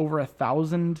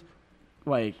 1,000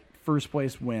 like first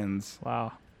place wins,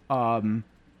 Wow.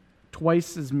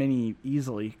 twice as many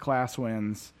easily class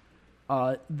wins.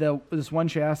 This one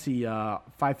chassis,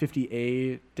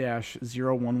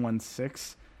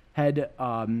 550A-0116, had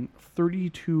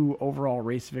 32 overall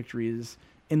race victories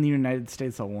in the United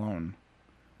States alone,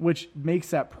 which makes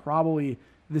that probably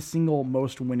the single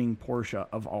most winning Porsche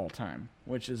of all time,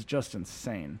 which is just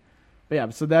insane. But yeah,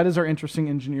 so that is our interesting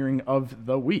engineering of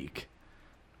the week.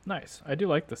 Nice. I do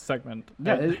like this segment.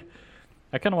 Yeah,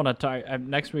 I kind of want to talk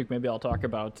next week. Maybe I'll talk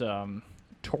about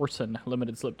Torsen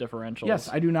limited slip differentials. Yes,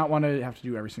 I do not want to have to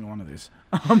do every single one of these.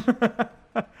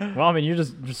 Well, I mean, you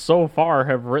just so far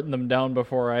have written them down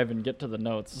before I even get to the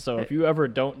notes. So if you ever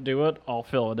don't do it, I'll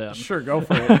fill it in. Sure, go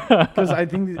for it. Because I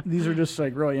think these are just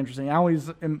like really interesting. I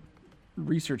always am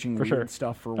researching For weird sure.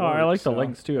 stuff for Oh, work. I like the so,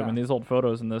 links too. Yeah. I mean, these old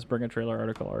photos in this Bring a Trailer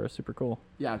article are super cool.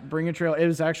 Yeah, Bring a Trail. It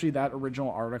was actually that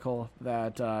original article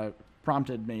that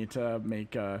prompted me to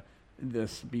make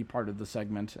this be part of the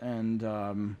segment, and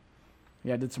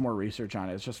I did some more research on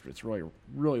it. It's really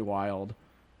really wild.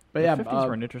 But The yeah, 50s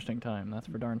were an interesting time. That's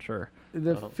for darn sure.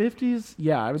 the 50s.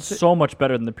 Yeah, I would say. So much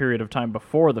better than the period of time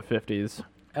before the 50s.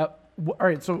 All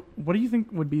right, so what do you think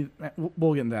would be?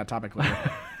 We'll get into that topic later.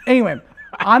 Anyway,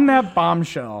 on that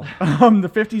bombshell,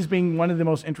 the 50s being one of the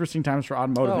most interesting times for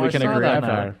automotive. we I can saw agree that on that.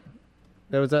 car.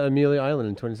 That was at Amelia Island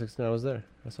in 2016. I was there.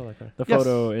 I saw that car. The Yes.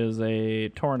 photo is a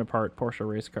torn apart Porsche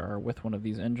race car with one of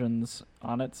these engines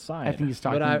on its side. I think he's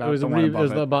talking But about it was the the one it above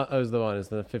was it. the one. It's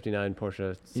the 59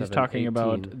 Porsche. He's talking 718.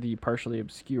 about the partially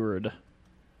obscured.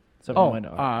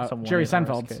 Jerry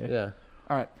Seinfeld. RSK. Yeah.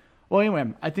 All right. Well,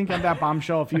 anyway, I think on that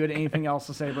bombshell, if you had anything else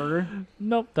to say, Burger,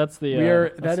 Nope, that's the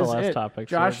that that's the is last it. topic.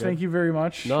 so Josh, we're thank good. you very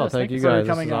much. No, thank you for guys. This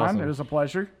coming is on. awesome. It was a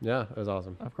pleasure. Yeah, it was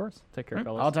awesome. Of course. Take care,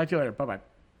 fellas. I'll talk to you later. Bye bye.